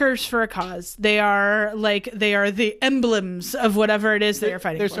markers for a cause. They are the emblems of whatever it is they are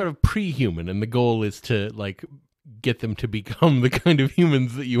fighting They're for. sort of pre-human, and the goal is to like get them to become the kind of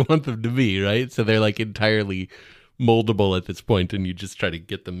humans that you want them to be, right? So they're like entirely moldable at this point, and you just try to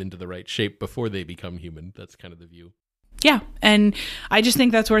get them into the right shape before they become human. That's kind of the view. Yeah. And I just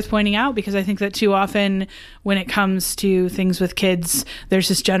think that's worth pointing out, because I think that too often when it comes to things with kids, there's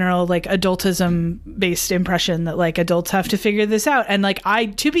this general like adultism based impression that like adults have to figure this out. And like,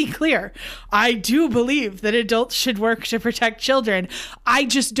 to be clear, I do believe that adults should work to protect children. I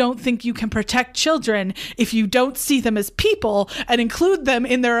just don't think you can protect children if you don't see them as people and include them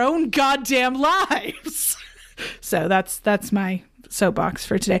in their own goddamn lives. So that's my soapbox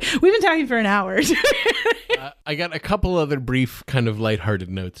for today. We've been talking for an hour. I got a couple other brief kind of lighthearted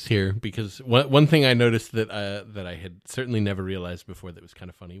notes here, because one thing I noticed that I had certainly never realized before that was kind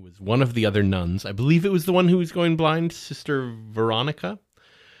of funny was one of the other nuns, I believe it was the one who was going blind, Sister Veronica,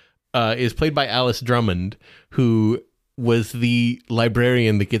 is played by Alice Drummond, who was the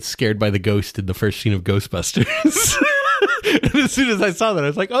librarian that gets scared by the ghost in the first scene of Ghostbusters. And as soon as I saw that, I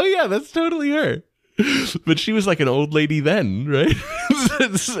was like, oh yeah, that's totally her. But she was like an old lady then, right?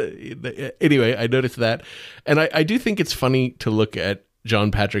 Anyway, I noticed that. And I do think it's funny to look at John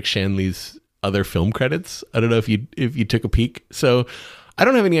Patrick Shanley's other film credits. I don't know if you took a peek. So I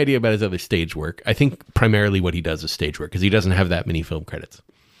don't have any idea about his other stage work. I think primarily what he does is stage work, because he doesn't have that many film credits.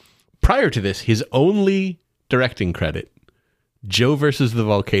 Prior to this, his only directing credit, Joe versus the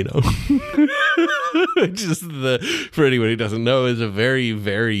Volcano. Which is for anyone who doesn't know, is a very,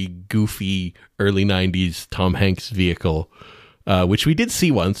 very goofy early 90s Tom Hanks vehicle, which we did see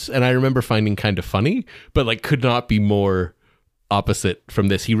once, and I remember finding kind of funny, but like could not be more opposite from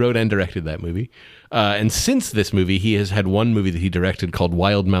this. He wrote and directed that movie. And since this movie, he has had one movie that he directed called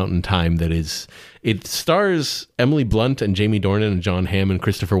Wild Mountain Thyme it stars Emily Blunt and Jamie Dornan and John Hamm and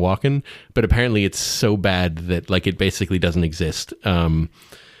Christopher Walken, but apparently it's so bad that like it basically doesn't exist.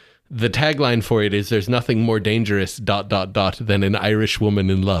 The tagline for it is "There's nothing more dangerous ... than an Irish woman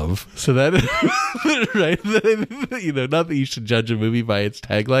in love." So that, right? You know, not that you should judge a movie by its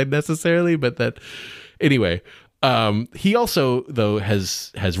tagline necessarily, but that anyway. He also though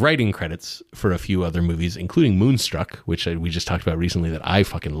has writing credits for a few other movies, including Moonstruck, which we just talked about recently, that I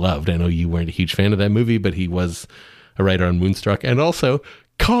fucking loved. I know you weren't a huge fan of that movie, but he was a writer on Moonstruck, and also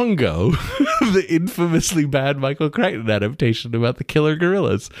Congo, the infamously bad Michael Crichton adaptation about the killer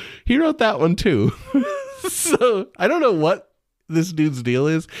gorillas. He wrote that one too. So I don't know what this dude's deal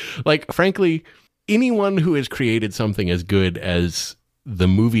is. Like, frankly, anyone who has created something as good as The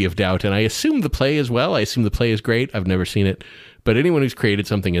Movie of Doubt, and I assume the play as well. I assume the play is great. I've never seen it. But anyone who's created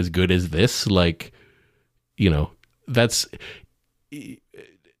something as good as this, like, you know, that's...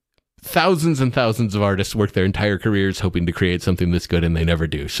 Thousands and thousands of artists work their entire careers hoping to create something this good, and they never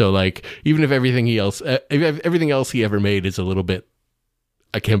do. So, like, even if everything else he ever made is a little bit,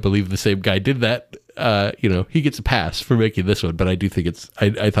 I can't believe the same guy did that. You know, he gets a pass for making this one, but I do think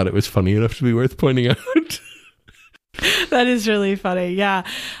I thought it was funny enough to be worth pointing out. That is really funny. Yeah.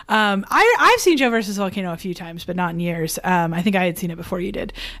 I've seen Joe versus Volcano a few times, but not in years. I think I had seen it before you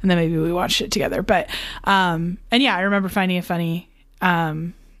did, and then maybe we watched it together. But, and yeah, I remember finding it funny.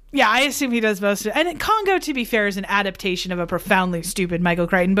 Yeah, I assume he does most of it. And Congo, to be fair, is an adaptation of a profoundly stupid Michael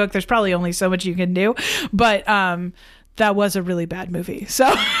Crichton book. There's probably only so much you can do. But that was a really bad movie.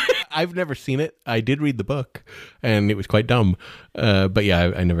 So I've never seen it. I did read the book, and it was quite dumb. But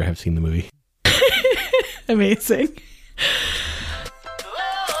yeah, I never have seen the movie. Amazing.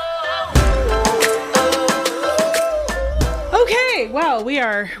 Okay, well, we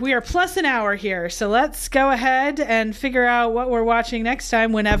are plus an hour here, so let's go ahead and figure out what we're watching next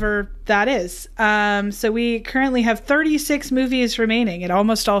time, whenever that is. So we currently have 36 movies remaining. It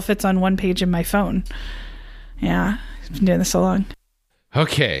almost all fits on one page in my phone. Yeah, I've been doing this so long.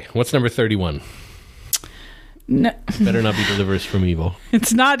 Okay, what's number 31? No. Better not be Deliver Us from Evil.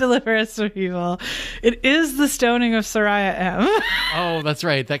 It's not Deliver Us from Evil. It is The Stoning of Soraya M. Oh, that's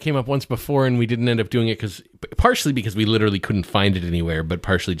right. That came up once before, and we didn't end up doing it partially because we literally couldn't find it anywhere, but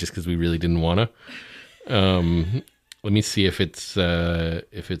partially just because we really didn't want to. Let me see if it's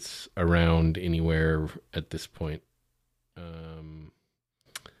around anywhere at this point.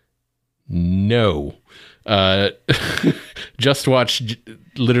 No. Just Watch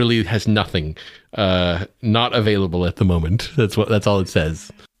literally has nothing. Not available at the moment. That's all it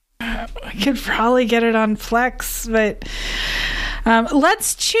says. I could probably get it on Flex, but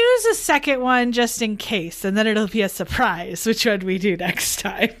let's choose a second one just in case, and then it'll be a surprise which one we do next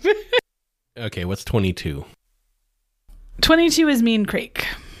time. Okay, what's 22? 22 is Mean Creek.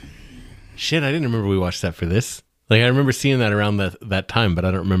 Shit, I didn't remember we watched that for this. Like, I remember seeing that around that time, but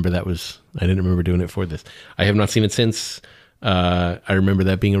I don't remember I didn't remember doing it for this. I have not seen it since. I remember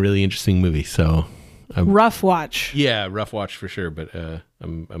that being a really interesting movie, so... rough watch. Yeah, rough watch for sure, but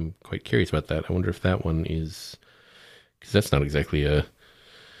I'm quite curious about that. I wonder if that one is... Because that's not exactly a...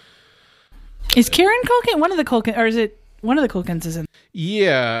 Is Kieran Culkin one of the Culkin, or is it one of the Culkins is in?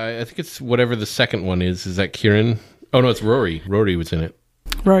 Yeah, I think it's whatever the second one is. Is that Kieran? Oh, no, it's Rory. Rory was in it.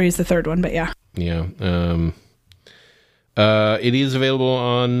 Rory's the third one, but yeah. Yeah. It is available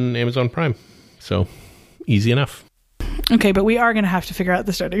on Amazon Prime, so easy enough. Okay, but we are going to have to figure out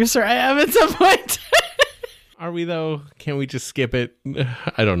the starting of Sir I Am at some point. Are we, though? Can we just skip it?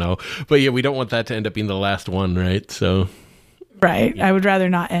 I don't know. But yeah, we don't want that to end up being the last one, right? So, right. Yeah. I would rather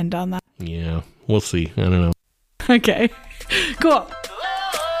not end on that. Yeah, we'll see. I don't know. Okay, cool. All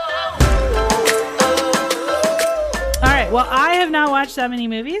right, well, I have not watched that many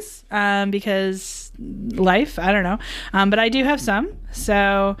movies because life, I don't know. But I do have some.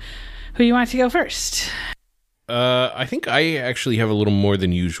 So who do you want to go first? I think I actually have a little more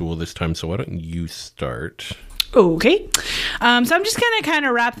than usual this time, so why don't you start? Okay. So I'm just going to kind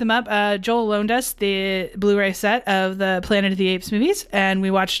of wrap them up. Joel loaned us the Blu-ray set of the Planet of the Apes movies, and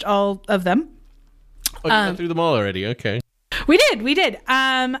we watched all of them. Oh, you went through them all already? Okay. We did.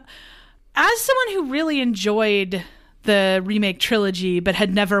 As someone who really enjoyed the remake trilogy but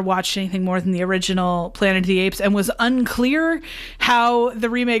had never watched anything more than the original Planet of the Apes and was unclear how the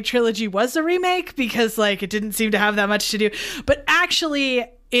remake trilogy was a remake because like it didn't seem to have that much to do, but actually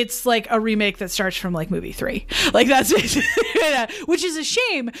it's like a remake that starts from like movie 3. Like that's which is a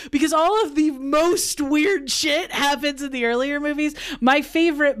shame because all of the most weird shit happens in the earlier movies. My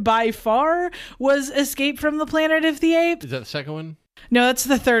favorite by far was Escape from the Planet of the Apes. Is that the second one? No, that's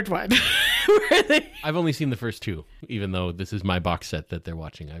the third one. I've only seen the first two, even though this is my box set that they're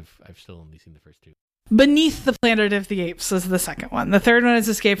watching. I've still only seen the first two. Beneath the Planet of the Apes is the second one. The third one is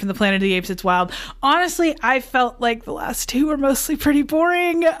Escape from the Planet of the Apes. It's wild. Honestly, I felt like the last two were mostly pretty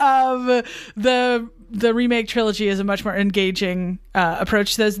boring. The remake trilogy is a much more engaging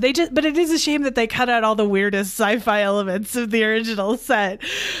approach to those. But it is a shame that they cut out all the weirdest sci-fi elements of the original set.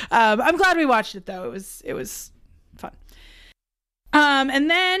 I'm glad we watched it though. It was fun. And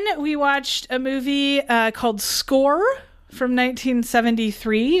then we watched a movie called Score from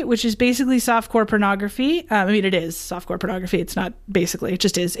 1973, which is basically softcore pornography. I mean, it is softcore pornography. It's not basically, it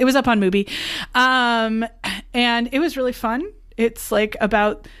just is. It was up on Mubi. And it was really fun. It's like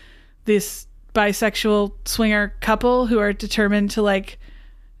about this bisexual swinger couple who are determined to like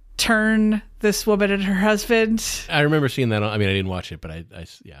turn this woman and her husband. I remember seeing that. I didn't watch it, but I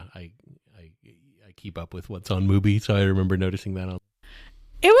keep up with what's on Mubi, so I remember noticing that on.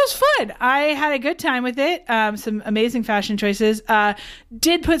 It was fun. I had a good time with it. Some amazing fashion choices.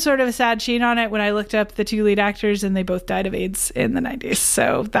 Did put sort of a sad sheen on it when I looked up the two lead actors, and they both died of AIDS in the 90s.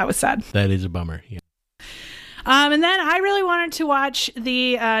 So that was sad. That is a bummer. Yeah. And then I really wanted to watch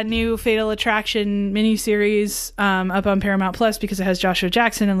the new Fatal Attraction miniseries up on Paramount Plus because it has Joshua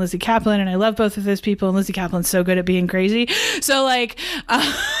Jackson and Lizzie Kaplan, and I love both of those people. And Lizzie Kaplan's so good at being crazy. So like,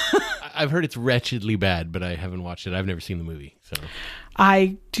 I've heard it's wretchedly bad, but I haven't watched it. I've never seen the movie, so.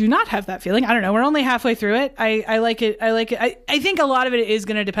 I do not have that feeling. I don't know. We're only halfway through it. I like it. I think a lot of it is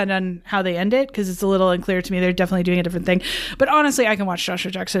going to depend on how they end it because it's a little unclear to me. They're definitely doing a different thing. But honestly, I can watch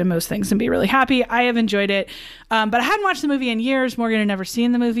Joshua Jackson in most things and be really happy. I have enjoyed it. But I hadn't watched the movie in years. Morgan had never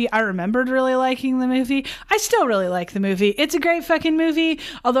seen the movie. I remembered really liking the movie. I still really like the movie. It's a great fucking movie.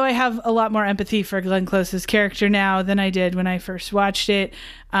 Although I have a lot more empathy for Glenn Close's character now than I did when I first watched it.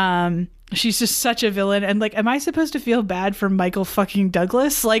 She's just such a villain. And like, am I supposed to feel bad for Michael fucking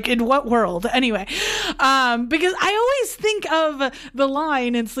Douglas? Like, in what world? Anyway, because I always think of the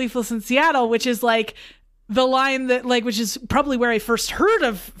line in Sleepless in Seattle, which is like the line that like, which is probably where I first heard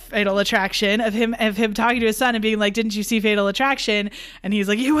of Fatal Attraction, of him talking to his son and being like, didn't you see Fatal Attraction? And he's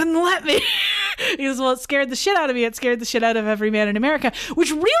like, you wouldn't let me. He goes, well, it scared the shit out of me. It scared the shit out of every man in America,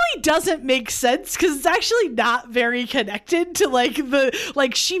 which really doesn't make sense because it's actually not very connected to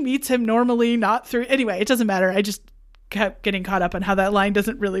like she meets him normally, not through. Anyway, it doesn't matter. kept getting caught up on how that line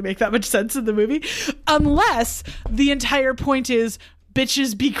doesn't really make that much sense in the movie, unless the entire point is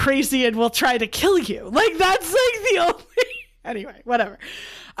bitches be crazy and will try to kill you. Like, that's like the only anyway, whatever.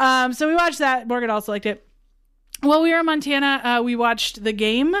 So we watched that. Morgan also liked it. While we were in Montana, we watched The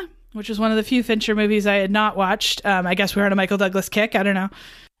Game, which was one of the few Fincher movies I had not watched. I guess we were on a Michael Douglas kick. I don't know.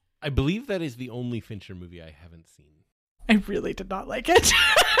 I believe that is the only Fincher movie I haven't seen. I really did not like it.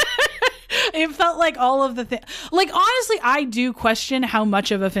 It felt like all of the things. Like, honestly, I do question how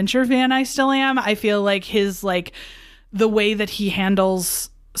much of a Fincher fan I still am. I feel like his, like, the way that he handles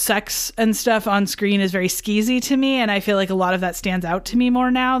sex and stuff on screen is very skeezy to me. And I feel like a lot of that stands out to me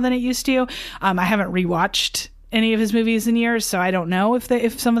more now than it used to. I haven't rewatched any of his movies in years, so I don't know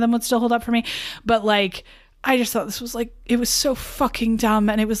if some of them would still hold up for me. But, like, I just thought this was, like, it was so fucking dumb.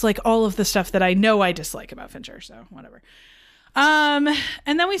 And it was, like, all of the stuff that I know I dislike about Fincher. So, whatever. And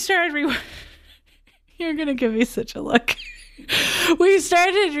then we started You're gonna give me such a look. We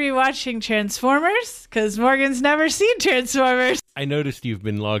started rewatching Transformers because Morgan's never seen Transformers. I noticed you've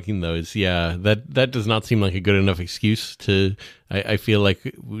been logging those. Yeah, that does not seem like a good enough excuse to. I feel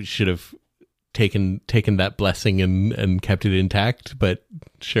like we should have taken that blessing and kept it intact. But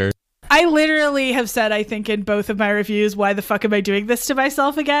sure. I literally have said, I think in both of my reviews, why the fuck am I doing this to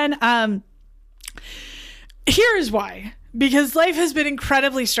myself again? Here's why. Because life has been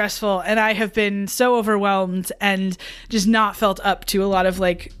incredibly stressful and I have been so overwhelmed and just not felt up to a lot of,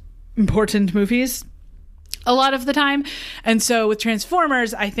 like, important movies a lot of the time. And so with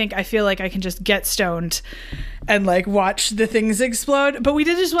Transformers, I feel like I can just get stoned and, like, watch the things explode. But we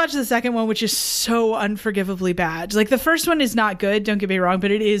did just watch the second one, which is so unforgivably bad. Like, the first one is not good, don't get me wrong,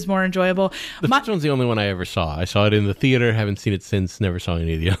 but it is more enjoyable. The first one's the only one I ever saw. I saw it in the theater, haven't seen it since, never saw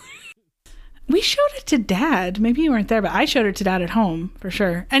any of the others. We showed it to Dad. Maybe you weren't there, but I showed it to Dad at home for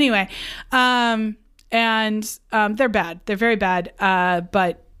sure. Anyway, and they're bad. They're very bad.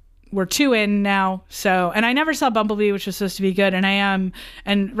 But we're 2 in now. So, and I never saw Bumblebee, which was supposed to be good. And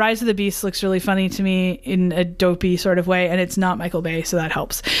and Rise of the Beast looks really funny to me in a dopey sort of way. And it's not Michael Bay, so that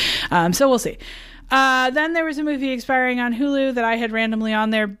helps. So we'll see. Then there was a movie expiring on Hulu that I had randomly on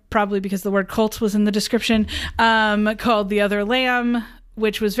there, probably because the word cult was in the description, called The Other Lamb,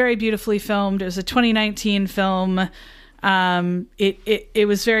 which was very beautifully filmed. It was a 2019 film. It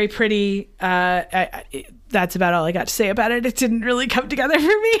was very pretty. That's about all I got to say about it. It didn't really come together for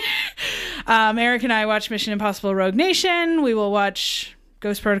me. Eric and I watched Mission Impossible Rogue Nation. We will watch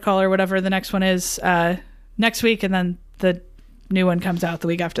Ghost Protocol or whatever the next one is next week, and then the new one comes out the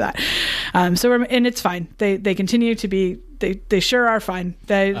week after that. And it's fine. They continue to be. They sure are fine.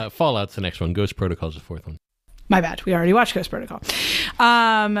 Fallout's the next one. Ghost Protocol's the fourth one. My bad. We already watched Ghost Protocol.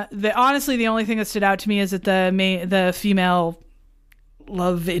 Honestly, the only thing that stood out to me is that the female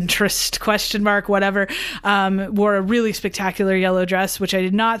love interest whatever wore a really spectacular yellow dress, which I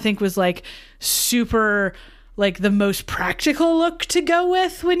did not think was, like, super, like, the most practical look to go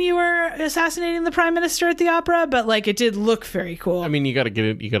with when you were assassinating the prime minister at the opera, but, like, it did look very cool. I mean, you got to get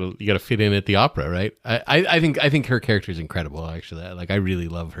it. You got to fit in at the opera, right? I think her character is incredible. Actually, I really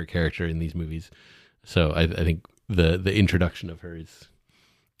love her character in these movies. So I think the introduction of her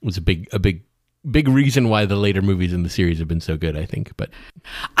was a big reason why the later movies in the series have been so good, I think. But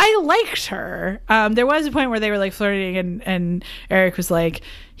I liked her. There was a point where they were, like, flirting and Eric was like,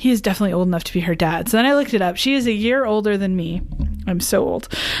 he is definitely old enough to be her dad. So then I looked it up. She is a year older than me. I'm so old.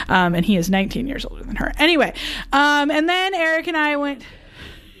 And he is 19 years older than her. Anyway. And then Eric and I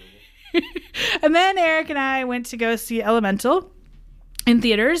went to go see Elemental in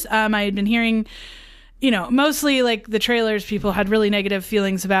theaters. I had been hearing, mostly, like, the trailers people had really negative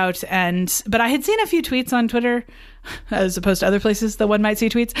feelings about, but I had seen a few tweets on Twitter, as opposed to other places that one might see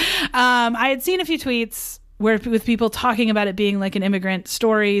tweets. I had seen a few tweets with people talking about it being, like, an immigrant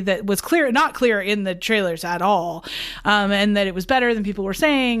story that was not clear in the trailers at all, and that it was better than people were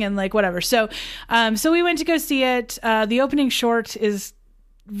saying, and, like, whatever. So we went to go see it. The opening short is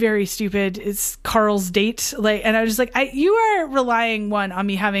very stupid. It's Carl's date, and I was just like, you are relying, one, on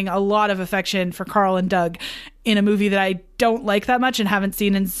me having a lot of affection for Carl and Doug in a movie that I don't like that much and haven't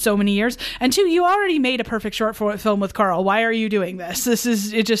seen in so many years, and two, you already made a perfect short film with Carl. Why are you doing this?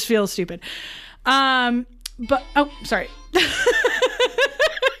 It just feels stupid. But sorry.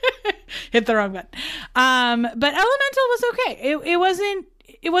 Hit the wrong button. But Elemental was okay.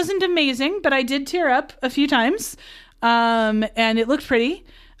 It wasn't amazing, but I did tear up a few times. And it looked pretty.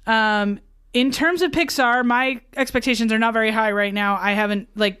 In terms of Pixar, my expectations are not very high right now.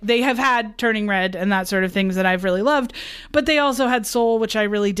 They have had Turning Red and that sort of things that I've really loved, but they also had Soul, which I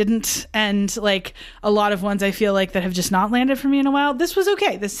really didn't. And, like, a lot of ones I feel like that have just not landed for me in a while. This was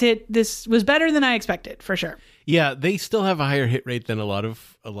okay. This was better than I expected, for sure. Yeah, they still have a higher hit rate than a lot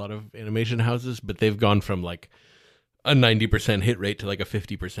of animation houses, but they've gone from like a 90% hit rate to like a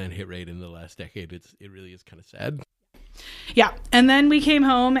 50% hit rate in the last decade. It really is kind of sad. Yeah. And then we came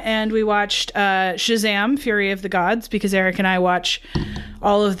home and we watched Shazam! Fury of the Gods, because Eric and I watch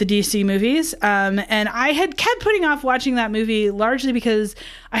all of the DC movies. And I had kept putting off watching that movie largely because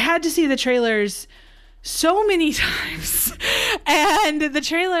I had to see the trailers so many times. And the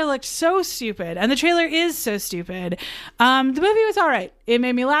trailer looked so stupid. And the trailer is so stupid. The movie was all right. It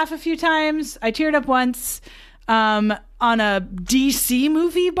made me laugh a few times. I teared up once on a DC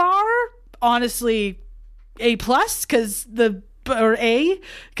movie bar. Honestly, A+, because the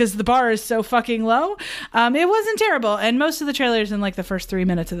bar is so fucking low. It wasn't terrible, and most of the trailers in like the first 3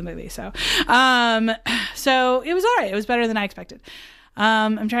 minutes of the movie. So it was all right. It was better than I expected.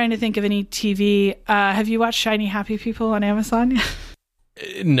 I'm trying to think of any TV. Have you watched Shiny Happy People on Amazon?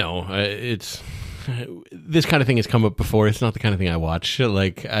 No, it's this kind of thing has come up before. It's not the kind of thing I watch.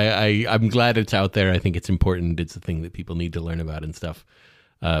 Like I'm glad it's out there. I think it's important. It's a thing that people need to learn about and stuff.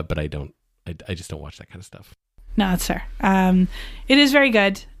 But I just don't watch that kind of stuff. No, that's fair. It is very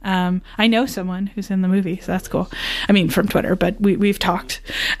good. I know someone who's in the movie, so that's cool. I mean, from Twitter, but we've talked.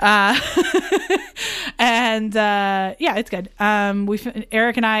 And yeah, it's good.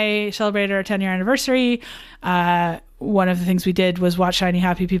 Eric and I celebrated our 10-year anniversary. One of the things we did was watch Shiny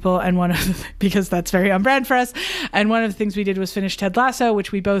Happy People, and because that's very on brand for us. And one of the things we did was finish Ted Lasso,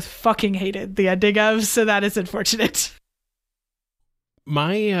 which we both fucking hated the ending of. So that is unfortunate.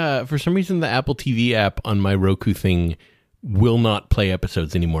 My for some reason the Apple TV app on my Roku thing will not play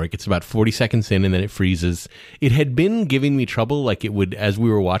episodes anymore. It gets about 40 seconds in and then it freezes. It had been giving me trouble, like it would, as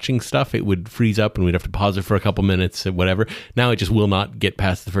we were watching stuff, it would freeze up and we'd have to pause it for a couple minutes or whatever. Now it just will not get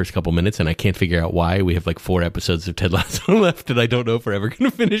past the first couple minutes, and I can't figure out why. We have like 4 episodes of Ted Lasso left, and I don't know if we're ever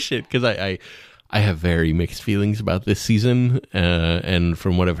going to finish it, because I have very mixed feelings about this season, and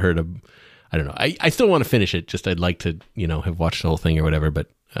from what I've heard of, I don't know. I still want to finish it. Just I'd like to, have watched the whole thing or whatever. But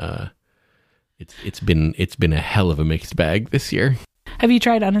it's been a hell of a mixed bag this year. Have you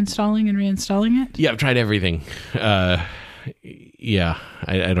tried uninstalling and reinstalling it? Yeah, I've tried everything. Yeah,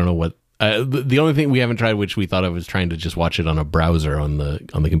 I don't know what. The only thing we haven't tried, which we thought of, was trying to just watch it on a browser on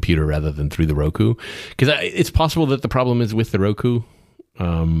the computer rather than through the Roku, because it's possible that the problem is with the Roku.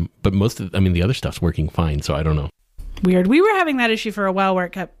 But the other stuff's working fine, so I don't know. Weird. We were having that issue for a while where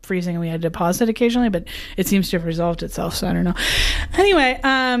it kept freezing and we had to pause it occasionally, but it seems to have resolved itself, so I don't know. Anyway,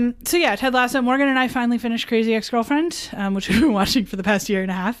 so yeah, Ted Lasso. Morgan and I finally finished Crazy Ex-Girlfriend, which we've been watching for the past year and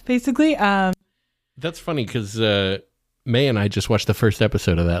a half, basically. That's funny, because May and I just watched the first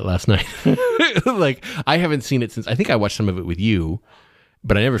episode of that last night. Like, I haven't seen it since, I think I watched some of it with you,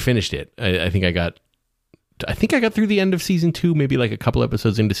 but I never finished it. I think I got through the end of season 2, maybe like a couple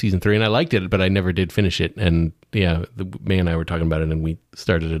episodes into season 3, and I liked it, but I never did finish it. And yeah, May and I were talking about it, and we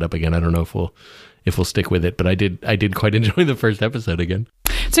started it up again. I don't know if we'll stick with it, but I did quite enjoy the first episode again.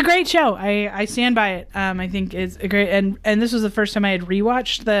 It's a great show. I stand by it. I think it's a great, and this was the first time I had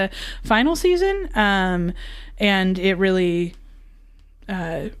rewatched the final season, and it really.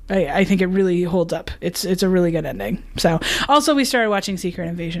 I think it really holds up. It's a really good ending. So, also we started watching Secret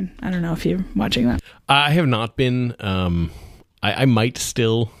Invasion. I don't know if you're watching that. I have not been. I might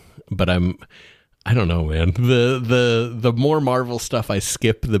still, but I don't know, man. The more Marvel stuff I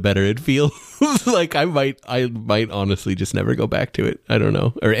skip, the better it feels. Like I might honestly just never go back to it. I don't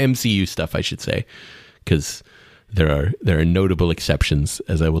know, or MCU stuff, I should say, because there are notable exceptions,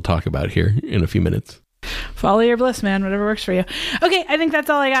 as I will talk about here in a few minutes. Follow your bliss, man. Whatever works for you. Okay, I think that's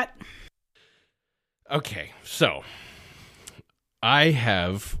all I got. Okay, so I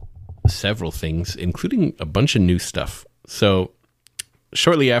have several things, including a bunch of new stuff. So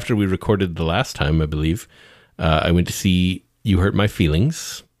shortly after we recorded the last time, I believe, I went to see You Hurt My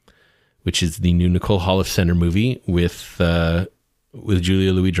Feelings, which is the new Nicole Holofcener movie with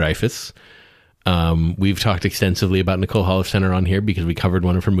Julia Louis-Dreyfus. We've talked extensively about Nicole Holofcener on here because we covered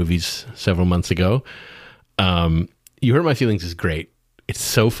one of her movies several months ago. You Hurt My Feelings is great. It's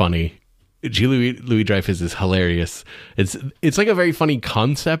so funny. Julia Louis-Dreyfus is hilarious. It's like a very funny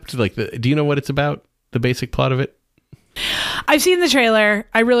concept. Like, do you know what it's about? The basic plot of it? I've seen the trailer.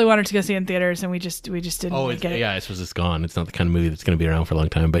 I really wanted to go see it in theaters, and we just didn't get it. Yeah, I suppose it's gone. It's not the kind of movie that's going to be around for a long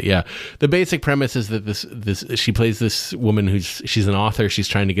time. But yeah, the basic premise is that this she plays this woman she's an author. She's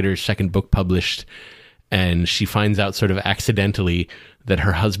trying to get her second book published, and she finds out sort of accidentally that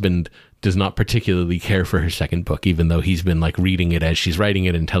her husband does not particularly care for her second book, even though he's been like reading it as she's writing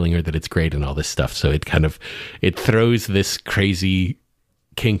it and telling her that it's great and all this stuff. So it throws this crazy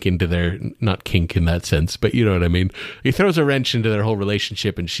kink into their, not kink in that sense, but you know what I mean. He throws a wrench into their whole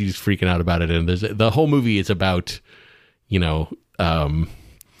relationship, and she's freaking out about it. And the whole movie is about, you know,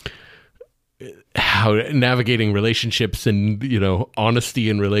 how navigating relationships and, you know, honesty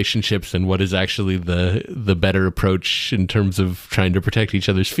in relationships and what is actually the better approach in terms of trying to protect each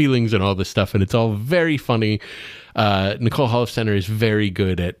other's feelings and all this stuff. And it's all very funny. Nicole Holofcener is very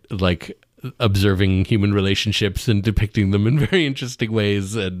good at like observing human relationships and depicting them in very interesting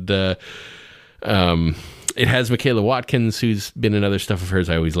ways. And it has Michaela Watkins, who's been in other stuff of hers.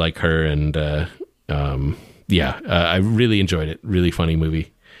 I always like her. And I really enjoyed it. Really funny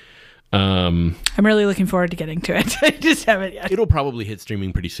movie. I'm really looking forward to getting to it. I just haven't yet. It'll probably hit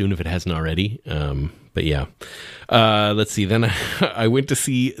streaming pretty soon if it hasn't already. But yeah. Let's see. Then I went to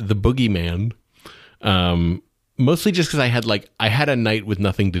see The Boogeyman. Mostly just because I had a night with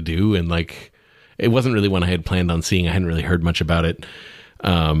nothing to do, and like it wasn't really one I had planned on seeing. I hadn't really heard much about it.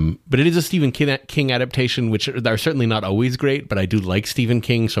 But it is a Stephen King adaptation, which are certainly not always great, but I do like Stephen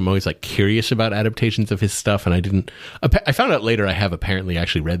King, so I'm always like curious about adaptations of his stuff. And I found out later I have apparently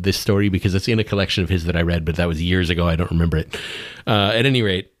actually read this story because it's in a collection of his that I read, but that was years ago. I don't remember it. At any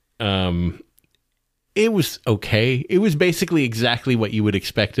rate, it was okay. It was basically exactly what you would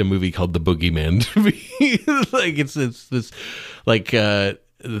expect a movie called The Boogeyman to be. Like it's this like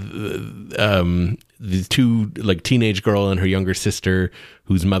these two, like, teenage girl and her younger sister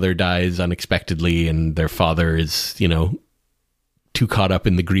whose mother dies unexpectedly, and their father is, you know, too caught up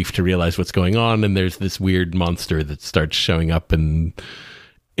in the grief to realize what's going on, and there's this weird monster that starts showing up, and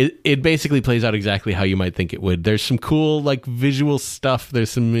it basically plays out exactly how you might think it would. There's some cool like visual stuff,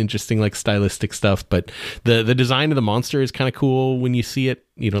 there's some interesting like stylistic stuff, but the design of the monster is kind of cool when you see it.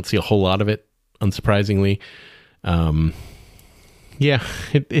 You don't see a whole lot of it, unsurprisingly. Yeah,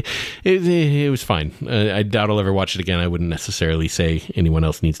 it was fine. I doubt I'll ever watch it again. I wouldn't necessarily say anyone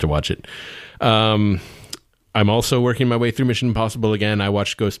else needs to watch it. I'm also working my way through Mission Impossible again. I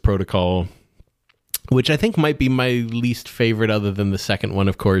watched Ghost Protocol, which I think might be my least favorite other than the second one,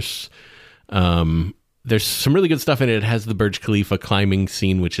 of course. There's some really good stuff in it. It has the Burj Khalifa climbing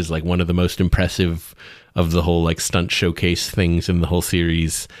scene, which is like one of the most impressive of the whole like stunt showcase things in the whole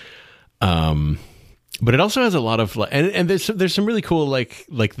series. But it also has a lot of, and there's some really cool, like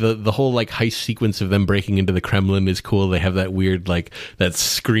the whole like heist sequence of them breaking into the Kremlin is cool. They have that weird, like, that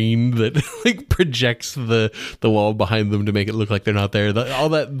screen that like projects the wall behind them to make it look like they're not there. All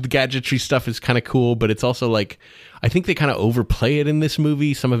that gadgetry stuff is kind of cool, but it's also like, I think they kind of overplay it in this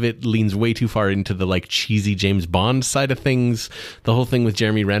movie. Some of it leans way too far into the like cheesy James Bond side of things. The whole thing with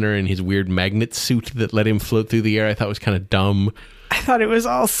Jeremy Renner and his weird magnet suit that let him float through the air, I thought was kind of dumb. I thought it was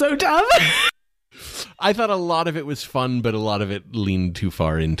all so dumb. I thought a lot of it was fun, but a lot of it leaned too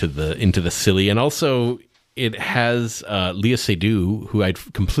far into the silly. And also, it has Léa Seydoux, who I'd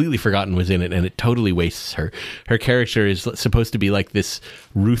completely forgotten was in it, and it totally wastes her. Her character is supposed to be like this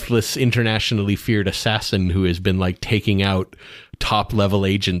ruthless, internationally feared assassin who has been like taking out top level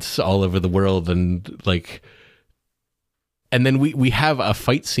agents all over the world, and like. And then we have a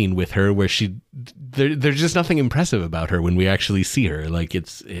fight scene with her where there's just nothing impressive about her when we actually see her. Like it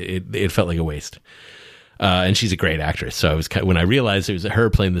felt like a waste. And she's a great actress. So when I realized it was her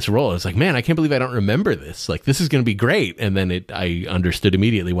playing this role, I was like, man, I can't believe I don't remember this. Like, this is going to be great. And then I understood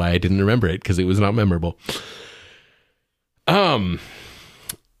immediately why I didn't remember it, because it was not memorable.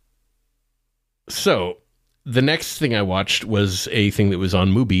 So the next thing I watched was a thing that was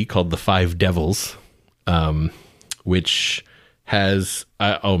on Mubi called The Five Devils. Which has,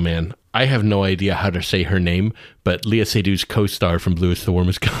 oh man, I have no idea how to say her name, but Léa Seydoux's co-star from Blue is the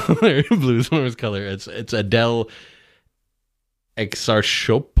Warmest Color, it's Adele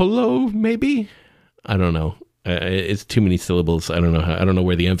Exarchopoulos, maybe? I don't know. It's too many syllables. I don't know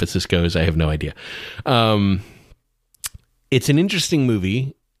where the emphasis goes. I have no idea. It's an interesting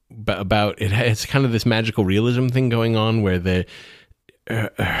movie about, it's kind of this magical realism thing going on where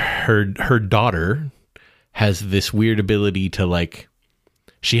her daughter has this weird ability to, like,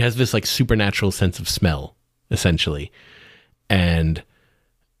 she has this like supernatural sense of smell, essentially, and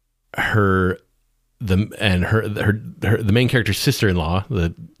the main character's sister-in-law,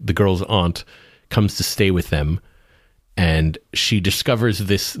 the girl's aunt, comes to stay with them, and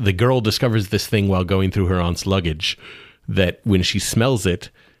the girl discovers this thing while going through her aunt's luggage, that when she smells it,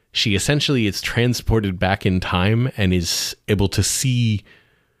 she essentially is transported back in time and is able to see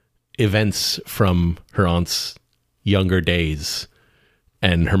events from her aunt's younger days,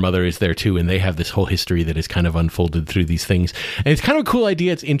 and her mother is there too, and they have this whole history that is kind of unfolded through these things, and it's kind of a cool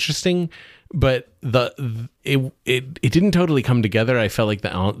idea. It's interesting, but it didn't totally come together. I felt like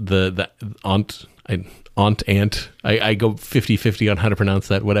the aunt I go 50-50 on how to pronounce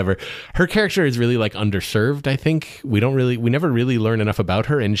that, whatever. Her character is really like underserved, I think. We never really learn enough about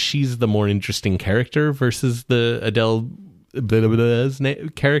her, and she's the more interesting character versus the Adele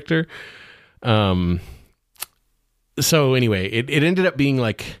character. So anyway, it ended up being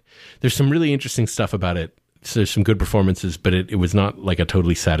like, there's some really interesting stuff about it. So there's some good performances, but it was not like a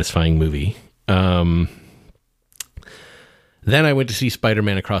totally satisfying movie. Then I went to see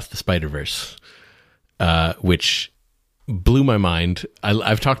Spider-Man Across the Spider-Verse, which blew my mind.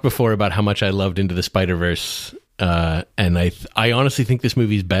 I've talked before about how much I loved Into the Spider-Verse, and I honestly think this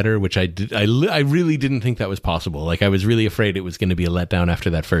movie's better, which I really didn't think that was possible. Like, I was really afraid it was going to be a letdown after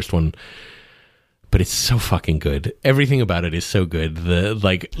that first one. But it's so fucking good. Everything about it is so good.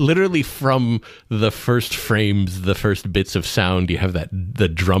 Literally from the first frames, the first bits of sound, you have the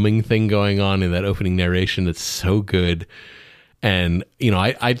drumming thing going on in that opening narration that's so good. And,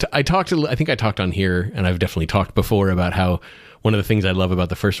 I think I talked on here, and I've definitely talked before about how one of the things I love about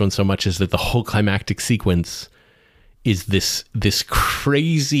the first one so much is that the whole climactic sequence is this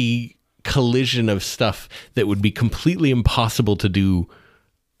crazy collision of stuff that would be completely impossible to do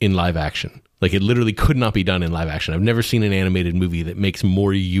in live action. Like, it literally could not be done in live action. I've never seen an animated movie that makes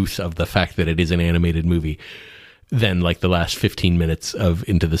more use of the fact that it is an animated movie than like the last 15 minutes of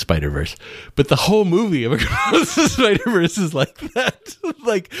Into the Spider-Verse. But the whole movie of Across the Spider-Verse is like that.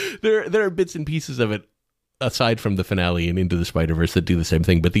 Like, there are bits and pieces of it aside from the finale and Into the Spider-Verse that do the same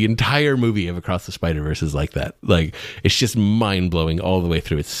thing. But the entire movie of Across the Spider-Verse is like that. Like, it's just mind-blowing all the way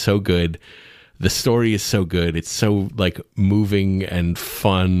through. It's so good. The story is so good. It's so like moving and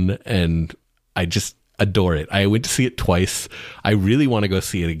fun, and I just adore it. I went to see it twice. I really want to go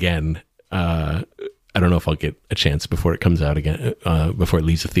see it again. I don't know if I'll get a chance before it comes out again, before it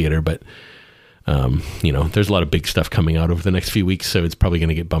leaves the theater, but there's a lot of big stuff coming out over the next few weeks, so it's probably going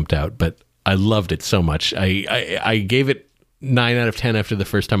to get bumped out. But I loved it so much. I gave it 9 out of 10 after the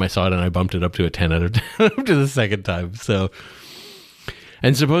first time I saw it, and I bumped it up to a 10 out of 10 after the second time. So,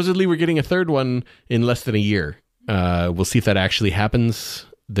 and supposedly we're getting a third one in less than a year. We'll see if that actually happens.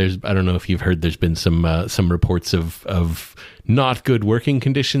 I don't know if you've heard, there's been some reports of not good working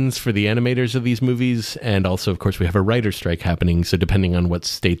conditions for the animators of these movies. And also, of course, we have a writer's strike happening. So depending on what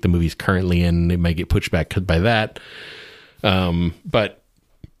state the movie's currently in, it might get pushed back by that. But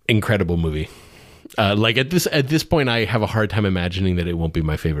incredible movie. Like at this point, I have a hard time imagining that it won't be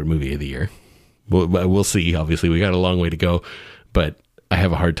my favorite movie of the year. We'll see. Obviously, we got a long way to go, but I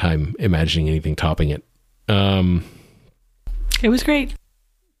have a hard time imagining anything topping it. It was great.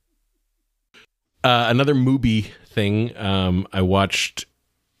 Another movie thing, I watched,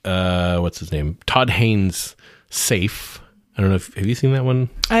 what's his name? Todd Haynes' Safe. I don't know have you seen that one?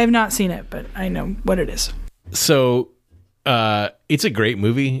 I have not seen it, but I know what it is. So, it's a great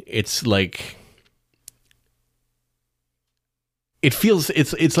movie. It's like, it feels,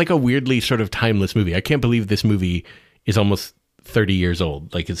 it's like a weirdly sort of timeless movie. I can't believe this movie is almost 30 years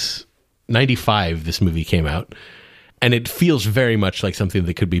old. Like, it's 95, this movie came out. And it feels very much like something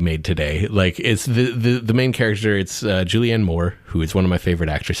that could be made today. Like, it's the main character, it's Julianne Moore, who is one of my favorite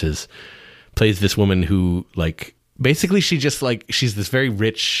actresses, plays this woman who, like, basically she's this very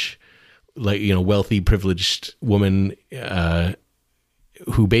rich, like, wealthy, privileged woman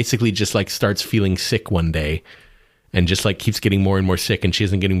who basically just, like, starts feeling sick one day and just, like, keeps getting more and more sick, and she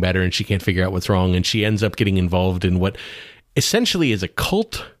isn't getting better, and she can't figure out what's wrong, and she ends up getting involved in what essentially is a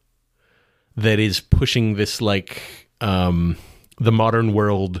cult that is pushing this, like, the modern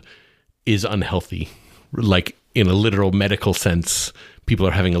world is unhealthy. Like, in a literal medical sense, people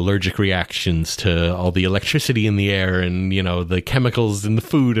are having allergic reactions to all the electricity in the air and, the chemicals in the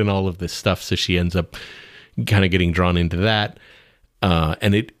food and all of this stuff. So she ends up kind of getting drawn into that.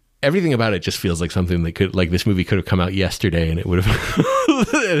 And everything about it just feels like something that this movie could have come out yesterday, and it would have,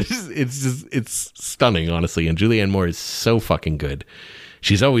 it's stunning, honestly. And Julianne Moore is so fucking good.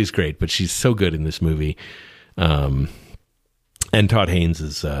 She's always great, but she's so good in this movie. And Todd Haynes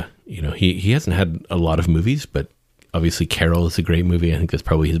is, he hasn't had a lot of movies, but obviously Carol is a great movie. I think that's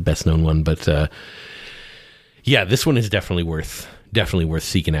probably his best known one. But yeah, this one is definitely worth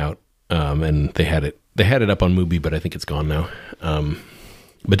seeking out. And they had it up on Mubi, but I think it's gone now.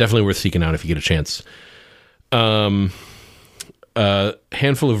 But definitely worth seeking out if you get a chance. A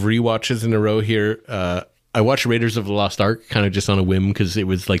handful of rewatches in a row here. I watched Raiders of the Lost Ark kind of just on a whim because it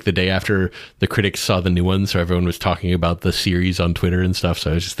was like the day after the critics saw the new one, so everyone was talking about the series on Twitter and stuff,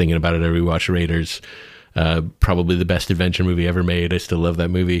 so I was just thinking about it. I rewatched Raiders. Probably the best adventure movie ever made. I still love that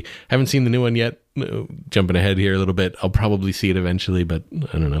movie. Haven't seen the new one yet. Jumping ahead here a little bit. I'll probably see it eventually, but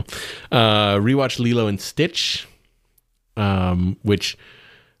I don't know. Rewatched Lilo and Stitch, which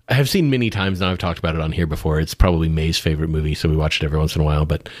I have seen many times now. I've talked about it on here before. It's probably May's favorite movie, so we watch it every once in a while.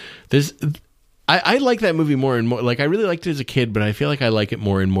 But I like that movie more and more. Like, I really liked it as a kid, but I feel like I like it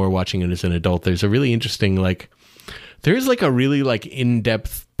more and more watching it as an adult. There's a really interesting, like, there's like a really like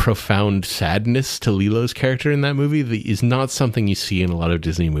in-depth, profound sadness to Lilo's character in that movie that is not something you see in a lot of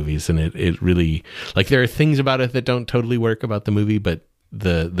Disney movies. And it really, like, there are things about it that don't totally work about the movie, but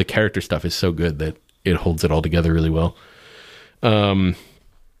the character stuff is so good that it holds it all together really well.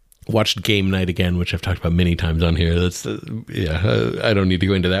 Watched Game Night again, which I've talked about many times on here. That's I don't need to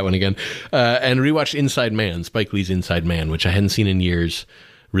go into that one again. And rewatched Inside Man, Spike Lee's Inside Man, which I hadn't seen in years.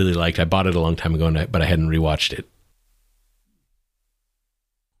 Really liked. I bought it a long time ago, but I hadn't rewatched it.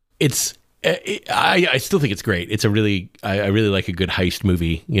 I still think it's great. It's a really, I really like a good heist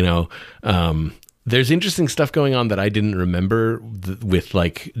movie. You know, there's interesting stuff going on that I didn't remember with,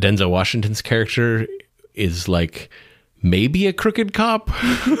 like, Denzel Washington's character is like maybe a crooked cop.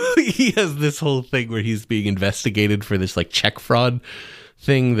 He has this whole thing where he's being investigated for this like check fraud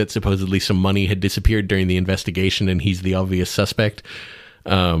thing that supposedly some money had disappeared during the investigation, and he's the obvious suspect.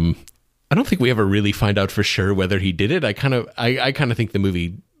 I don't think we ever really find out for sure whether he did it. I kind of think the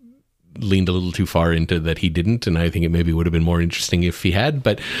movie leaned a little too far into that he didn't, and I think it maybe would have been more interesting if he had.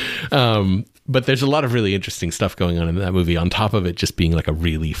 But there's a lot of really interesting stuff going on in that movie, on top of it just being like a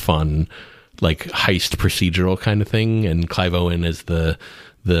really fun, like, heist procedural kind of thing. And Clive Owen as the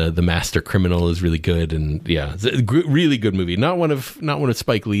master criminal is really good. And yeah, it's a really good movie. Not one of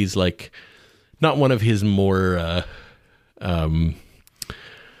Spike Lee's, like, not one of his more, I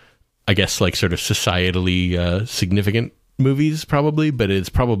guess, like, sort of societally significant movies probably, but it's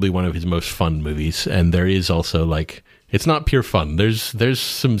probably one of his most fun movies. And there is also, like, it's not pure fun. There's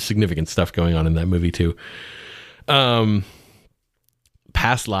some significant stuff going on in that movie too.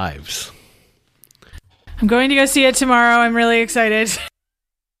 Past Lives. I'm going to go see it tomorrow. I'm really excited.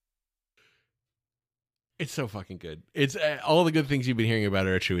 It's so fucking good. It's all the good things you've been hearing about it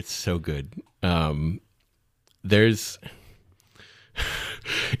are true. It's so good. There's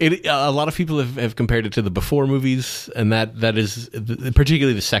a lot of people have compared it to the Before movies, and that is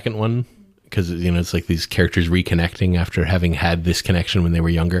particularly the second one, because, you know, it's like these characters reconnecting after having had this connection when they were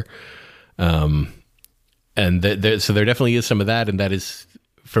younger. And so there definitely is some of that, and that is,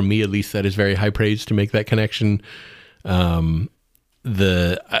 for me at least, that is very high praise to make that connection. I'm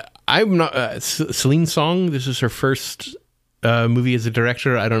not Celine Song. This is her first movie as a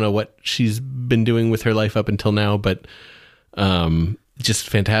director. I don't know what she's been doing with her life up until now, but just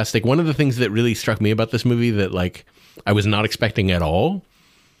fantastic. One of the things that really struck me about this movie that, like, I was not expecting at all.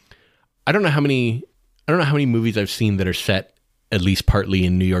 I don't know how many movies I've seen that are set at least partly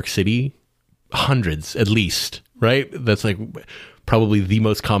in New York City. Hundreds, at least, right? That's like probably the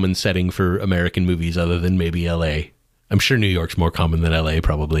most common setting for American movies, other than maybe LA. I'm sure New York's more common than LA,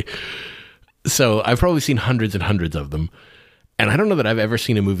 probably. So I've probably seen hundreds and hundreds of them. And I don't know that I've ever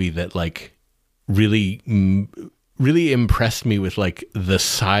seen a movie that, like, really impressed me with, like, the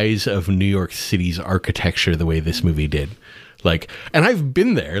size of New York City's architecture the way this movie did. Like, and I've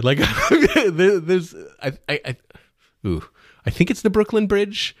been there. Like, I think it's the Brooklyn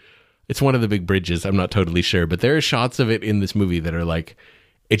Bridge. It's one of the big bridges. I'm not totally sure, but there are shots of it in this movie that are like,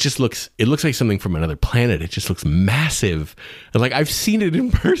 it looks like something from another planet. It just looks massive. And, like, I've seen it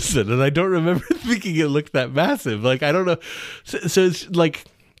in person, and I don't remember thinking it looked that massive. Like, I don't know. So it's like,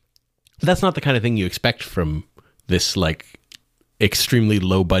 that's not the kind of thing you expect from this, like, extremely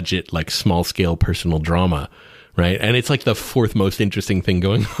low budget, like, small scale personal drama. Right. And it's like the fourth most interesting thing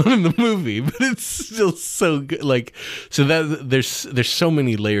going on in the movie, but it's still so good. Like, so that there's so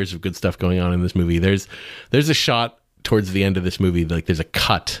many layers of good stuff going on in this movie. There's a shot towards the end of this movie, like, there's a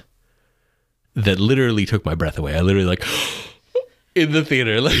cut that literally took my breath away. I literally, like, in the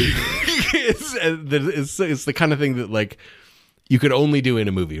theater, like, it's the kind of thing that, like, you could only do in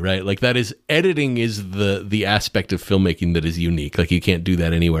a movie, right? Like, that is, editing is the aspect of filmmaking that is unique. Like, you can't do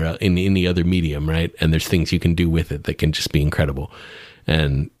that anywhere else, in any other medium, right? And there's things you can do with it that can just be incredible.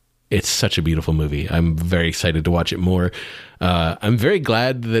 And it's such a beautiful movie. I'm very excited to watch it more. I'm very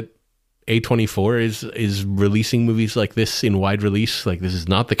glad that A24 is releasing movies like this in wide release. Like, this is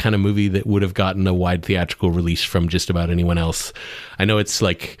not the kind of movie that would have gotten a wide theatrical release from just about anyone else. I know it's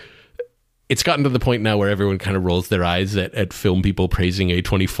like, it's gotten to the point now where everyone kind of rolls their eyes at film people praising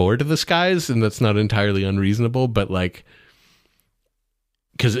A24 to the skies, and that's not entirely unreasonable, but, like,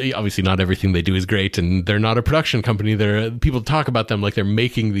 because obviously not everything they do is great, and they're not a production company. People talk about them like they're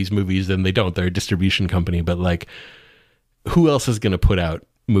making these movies, and they don't. They're a distribution company, but, like, who else is going to put out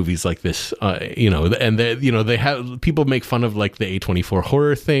movies like this? And they have, people make fun of, like, the A24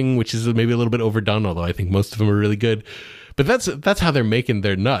 horror thing, which is maybe a little bit overdone, although I think most of them are really good. But that's how they're making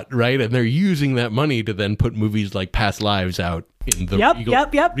their nut, right? And they're using that money to then put movies like Past Lives out in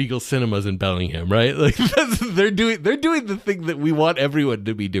the Regal Cinemas in Bellingham, right? Like they're doing the thing that we want everyone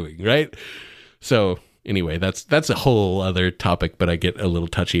to be doing, right? So anyway, that's a whole other topic, but I get a little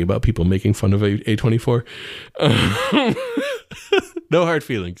touchy about people making fun of A24. No hard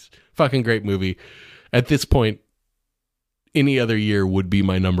feelings. Fucking great movie. At this point, any other year would be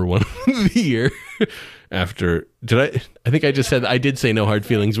my number one of the year. After, I think I just said, I did say No Hard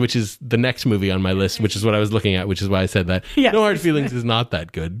Feelings, which is the next movie on my list, which is what I was looking at, which is why I said that. Yes. No Hard Feelings is not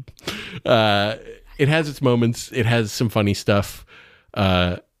that good. It has its moments. It has some funny stuff.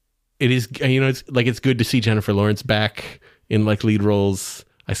 It is, it's good to see Jennifer Lawrence back in like lead roles.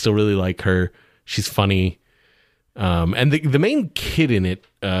 I still really like her. She's funny. And the main kid in it,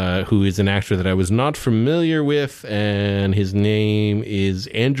 who is an actor that I was not familiar with, and his name is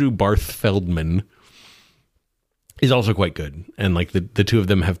Andrew Barth Feldman, is also quite good. And like the two of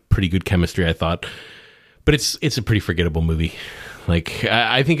them have pretty good chemistry, I thought. But it's a pretty forgettable movie. Like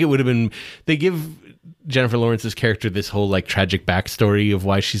I think it would have been, they give Jennifer Lawrence's character this whole like tragic backstory of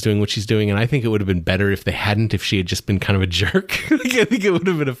why she's doing what she's doing, and I think it would have been better if they hadn't, if she had just been kind of a jerk. Like, I think it would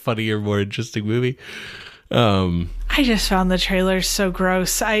have been a funnier, more interesting movie. I just found the trailers so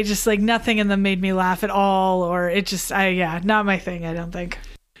gross. I just like nothing in them made me laugh at all, or it just, not my thing, I don't think.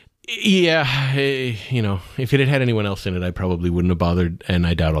 Yeah, if it had had anyone else in it, I probably wouldn't have bothered, and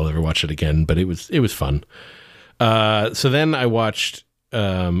I doubt I'll ever watch it again, but it was fun. So then I watched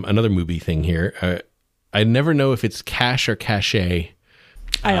another movie thing here. I never know if it's Cash or Cachet.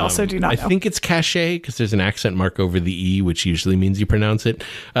 I also do not know. I think it's Cachet because there's an accent mark over the E, which usually means you pronounce it.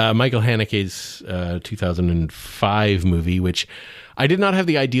 Michael Haneke's 2005 movie, which I did not have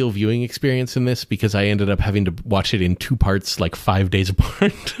the ideal viewing experience in this because I ended up having to watch it in two parts, like 5 days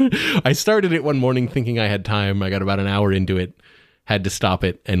apart. I started it one morning thinking I had time. I got about an hour into it, had to stop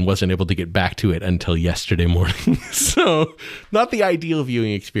it, and wasn't able to get back to it until yesterday morning. So not the ideal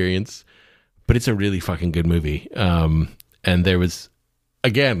viewing experience, but it's a really fucking good movie. And there was,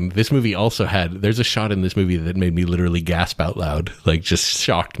 again, this movie also there's a shot in this movie that made me literally gasp out loud, like just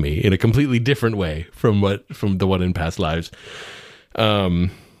shocked me in a completely different way from the one in Past Lives. But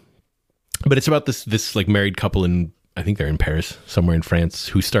it's about this like married couple in, I think they're in Paris, somewhere in France,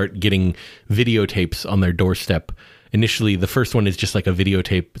 who start getting videotapes on their doorstep. Initially, the first one is just like a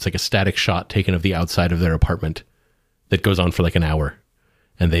videotape. It's like a static shot taken of the outside of their apartment that goes on for like an hour.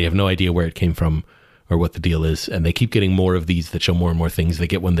 And they have no idea where it came from or what the deal is. And they keep getting more of these that show more and more things. They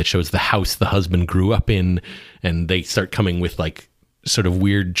get one that shows the house the husband grew up in, and they start coming with like sort of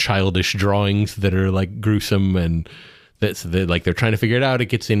weird childish drawings that are like gruesome, and they're trying to figure it out. It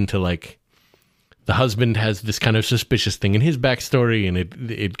gets into like the husband has this kind of suspicious thing in his backstory, and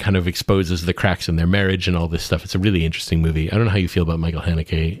it kind of exposes the cracks in their marriage and all this stuff. It's a really interesting movie. I don't know how you feel about Michael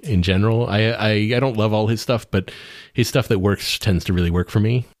Haneke in general. I don't love all his stuff, but his stuff that works tends to really work for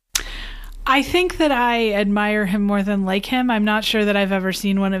me. I think that I admire him more than like him. I'm not sure that I've ever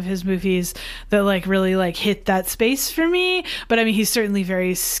seen one of his movies that like really like hit that space for me, but I mean, he's certainly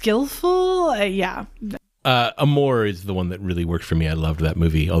very skillful. Yeah. Amour is the one that really worked for me. I loved that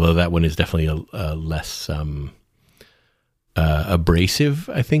movie, although that one is definitely a less abrasive,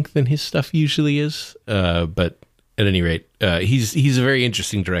 I think, than his stuff usually is. But at any rate, he's a very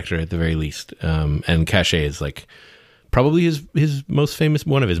interesting director at the very least. And Cachet is like probably his most famous,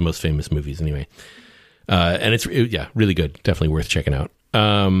 one of his most famous movies anyway. And it's really good. Definitely worth checking out.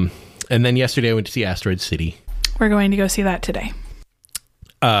 And then yesterday I went to see Asteroid City. We're going to go see that today.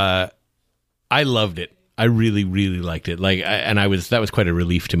 I loved it. I really, really liked it. That was quite a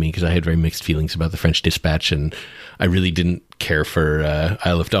relief to me because I had very mixed feelings about The French Dispatch, and I really didn't care for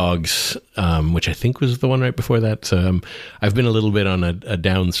Isle of Dogs, which I think was the one right before that. So I've been a little bit on a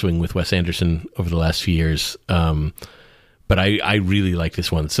downswing with Wes Anderson over the last few years, but I really like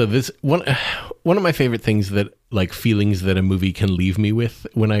this one. So this one of my favorite things that like feelings that a movie can leave me with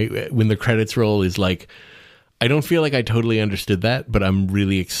when the credits roll is like, I don't feel like I totally understood that, but I'm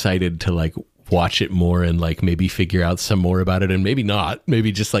really excited to like watch it more and like maybe figure out some more about it, and maybe not,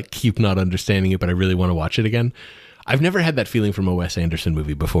 maybe just like keep not understanding it, but I really want to watch it again. I've never had that feeling from a Wes Anderson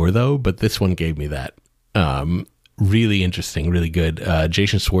movie before though, but this one gave me that. Really interesting, really good.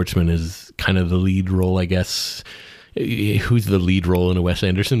 Jason Schwartzman is kind of the lead role, I guess. Who's the lead role in a Wes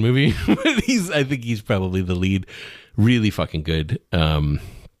Anderson movie? I think he's probably the lead. Really fucking good. And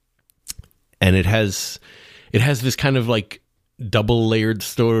it has this kind of like double layered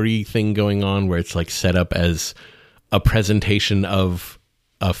story thing going on where it's like set up as a presentation of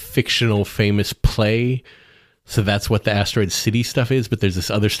a fictional famous play So that's what the Asteroid City stuff is, but there's this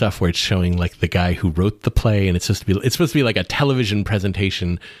other stuff where it's showing like the guy who wrote the play, and it's supposed to be like a television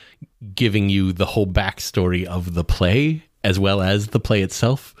presentation giving you the whole backstory of the play as well as the play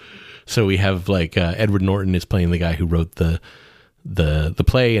itself. So we have like Edward Norton is playing the guy who wrote the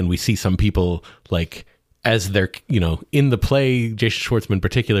play, and we see some people like as they're, in the play, Jason Schwartzman in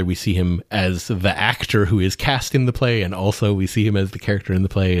particular, we see him as the actor who is cast in the play, and also we see him as the character in the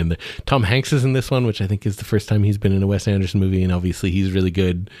play. And Tom Hanks is in this one, which I think is the first time he's been in a Wes Anderson movie, and obviously he's really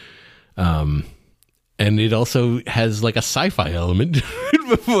good. And it also has like a sci-fi element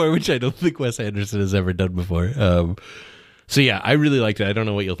before, which I don't think Wes Anderson has ever done before. So yeah, I really liked it. I don't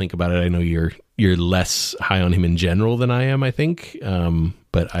know what you'll think about it. I know you're less high on him in general than I am, I think.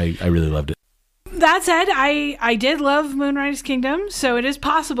 But I really loved it. That said, I did love Moonrise Kingdom, so it is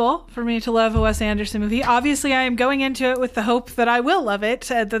possible for me to love a Wes Anderson movie. Obviously, I am going into it with the hope that I will love it.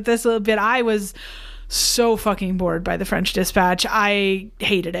 That this little bit, I was so fucking bored by The French Dispatch. I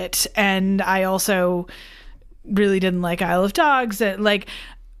hated it, and I also really didn't like Isle of Dogs. Like,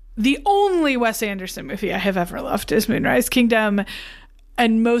 the only Wes Anderson movie I have ever loved is Moonrise Kingdom,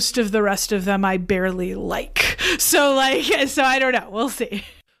 and most of the rest of them I barely like. So I don't know. We'll see.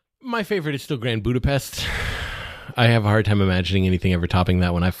 My favorite is still Grand Budapest. I have a hard time imagining anything ever topping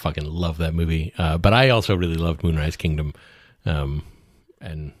that one. I fucking love that movie. But I also really loved Moonrise Kingdom. And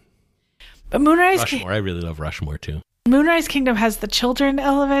but Rushmore. I really love Rushmore too. Moonrise Kingdom has the children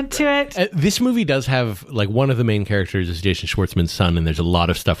element to it. This movie does have, like, one of the main characters is Jason Schwartzman's son, and there's a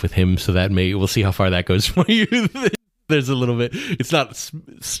lot of stuff with him, so we'll see how far that goes for you. There's a little bit, it's not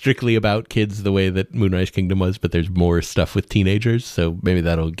strictly about kids the way that Moonrise Kingdom was, but there's more stuff with teenagers, so maybe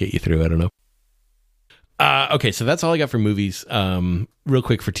that'll get you through. I don't know. Okay, so that's all I got for movies. Real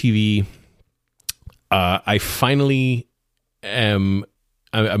quick for TV, I finally I'm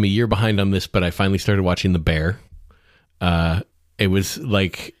a year behind on this, but I finally started watching The Bear. It was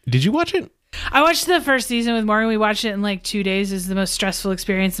like, did you watch it? I watched the first season with Morgan. We watched it in like 2 days. It's the most stressful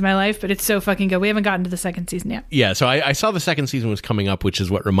experience in my life, but it's so fucking good. We haven't gotten to the second season yet. Yeah, so I saw the second season was coming up, which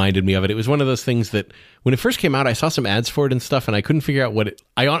is what reminded me of it. It was one of those things that when it first came out, I saw some ads for it and stuff, and I couldn't figure out what it...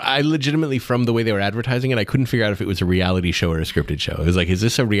 I legitimately, from the way they were advertising it, I couldn't figure out if it was a reality show or a scripted show. It was like, is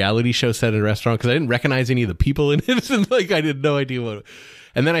this a reality show set in a restaurant? Because I didn't recognize any of the people in it, and like I had no idea what...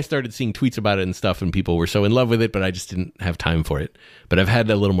 And then I started seeing tweets about it and stuff, and people were so in love with it, but I just didn't have time for it. But I've had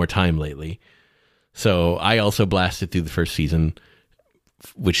a little more time lately. So I also blasted through the first season,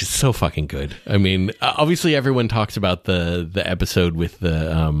 which is so fucking good. I mean, obviously everyone talks about the episode with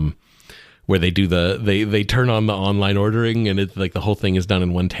the where they do they turn on the online ordering, and it's like the whole thing is done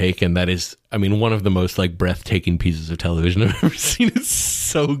in one take, and that is, I mean, one of the most like breathtaking pieces of television I've ever seen. It's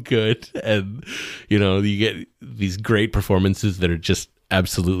so good, and you get these great performances that are just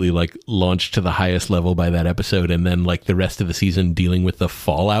absolutely like launched to the highest level by that episode, and then like the rest of the season dealing with the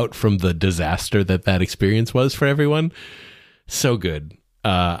fallout from the disaster that experience was for everyone. So good.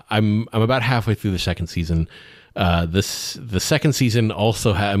 I'm about halfway through the second season. The second season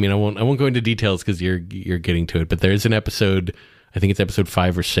also I won't go into details because you're getting to it, but there is an episode, I think it's episode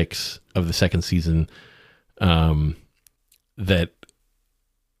 5 or 6 of the second season, that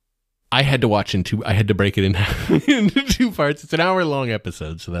I had to watch I had to break it into 2 parts. It's an hour-long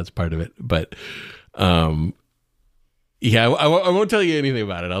episode, so that's part of it. But, yeah, I won't tell you anything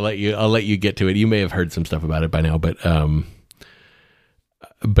about it. I'll let you get to it. You may have heard some stuff about it by now, but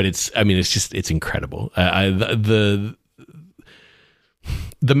it's incredible. The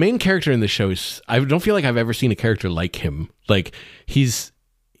main character in the show is, I don't feel like I've ever seen a character like him. Like, he's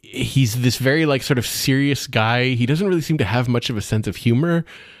this very like sort of serious guy. He doesn't really seem to have much of a sense of humor,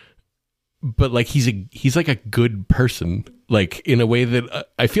 but like he's like a good person, like in a way that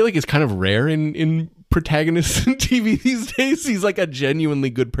I feel like is kind of rare in protagonists in TV these days. He's like a genuinely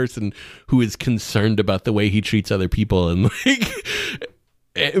good person who is concerned about the way he treats other people, and like,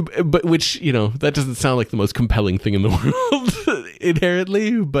 but which, that doesn't sound like the most compelling thing in the world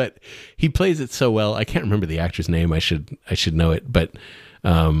inherently, but he plays it so well. I can't remember the actor's name. I should know it, but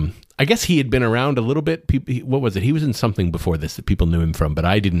I guess he had been around a little bit. What was it? He was in something before this that people knew him from, but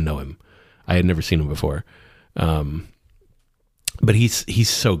I didn't know him. I had never seen him before. But he's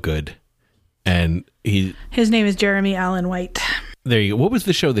so good. And his name is Jeremy Allen White. There you go. What was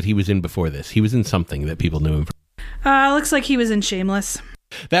the show that he was in before this? He was in something that people knew him from. Looks like he was in Shameless.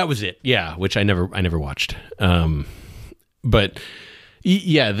 That was it. Yeah, which I never watched. But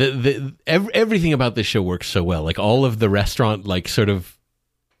yeah, everything about this show works so well. Like all of the restaurant, like sort of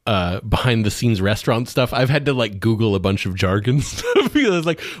behind the scenes restaurant stuff, I've had to like Google a bunch of jargon stuff because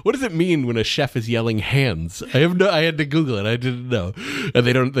like, what does it mean when a chef is yelling hands? I had to Google it. I didn't know. And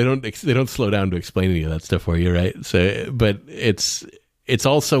they don't slow down to explain any of that stuff for you, right? So, but it's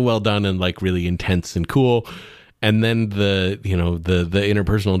all so well done and like really intense and cool. And then the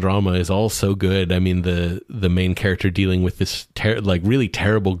interpersonal drama is all so good. I mean, the main character dealing with this like really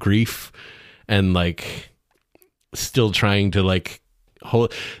terrible grief and like still trying to like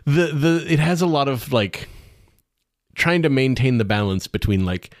it has a lot of like trying to maintain the balance between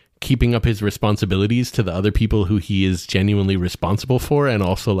like keeping up his responsibilities to the other people who he is genuinely responsible for, and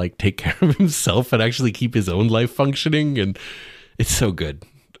also like take care of himself and actually keep his own life functioning. And it's so good.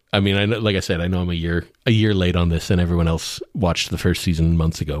 I mean, I know, like I said, I know I'm a year late on this, and everyone else watched the first season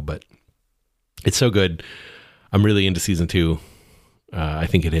months ago, but it's so good. I'm really into season 2. I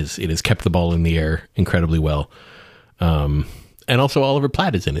think it has kept the ball in the air incredibly well. And also Oliver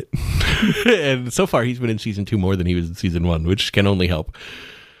Platt is in it. And so far he's been in season 2 more than he was in season 1, which can only help.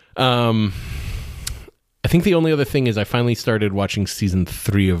 I think the only other thing is I finally started watching season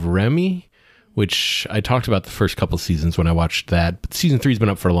 3 of Remy, which I talked about the first couple seasons when I watched that. But season 3's been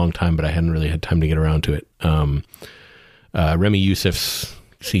up for a long time, but I hadn't really had time to get around to it. Remy Youssef,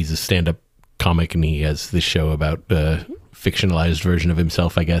 he's a stand-up comic, and he has this show about a fictionalized version of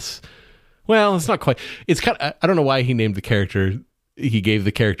himself, I guess. Well, it's not quite. It's kind of, I don't know why he named the character. He gave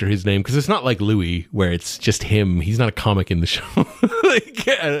the character his name because it's not like Louis, where it's just him. He's not a comic in the show. Like,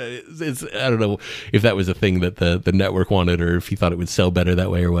 I don't know if that was a thing that the network wanted, or if he thought it would sell better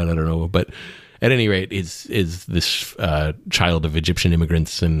that way, or what. I don't know. But at any rate, is this child of Egyptian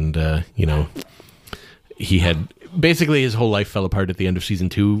immigrants, and he had basically his whole life fell apart at the end of season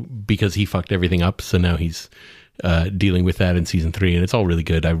 2 because he fucked everything up. So now he's dealing with that in season 3, and it's all really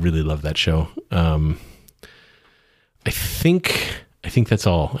good. I really love that show. I think that's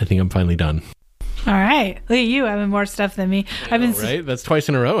all. I think I'm finally done. All right. Look at you having more stuff than me. Right? That's twice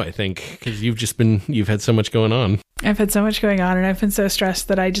in a row, I think, because you've had so much going on. I've had so much going on, and I've been so stressed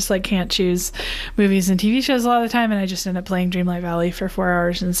that I just like can't choose movies and TV shows a lot of the time, and I just end up playing Dreamlight Valley for 4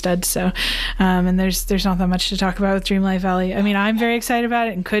 hours instead. So, and there's not that much to talk about with Dreamlight Valley. I mean, I'm very excited about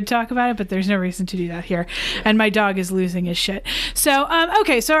it and could talk about it, but there's no reason to do that here. And my dog is losing his shit. So,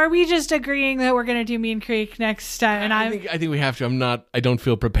 okay. So are we just agreeing that we're gonna do Mean Creek next time? And I think we have to. I don't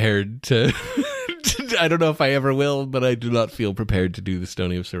feel prepared to. I don't know if I ever will, but I do not feel prepared to do the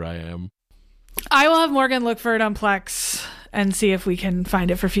Stony of Soraya. I will have Morgan look for it on Plex and see if we can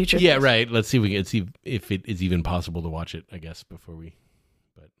find it for future. Yeah, right. Let's see if it is even possible to watch it, I guess, before we.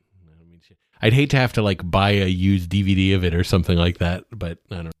 But I mean, I'd hate to have to like buy a used DVD of it or something like that, but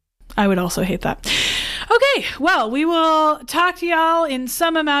I don't know. I would also hate that. Okay, well, we will talk to y'all in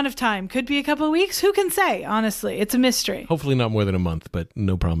some amount of time. Could be a couple of weeks. Who can say? Honestly, it's a mystery. Hopefully not more than a month, but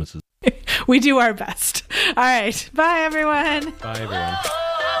no promises. We do our best. All right. Bye, everyone. Bye, everyone.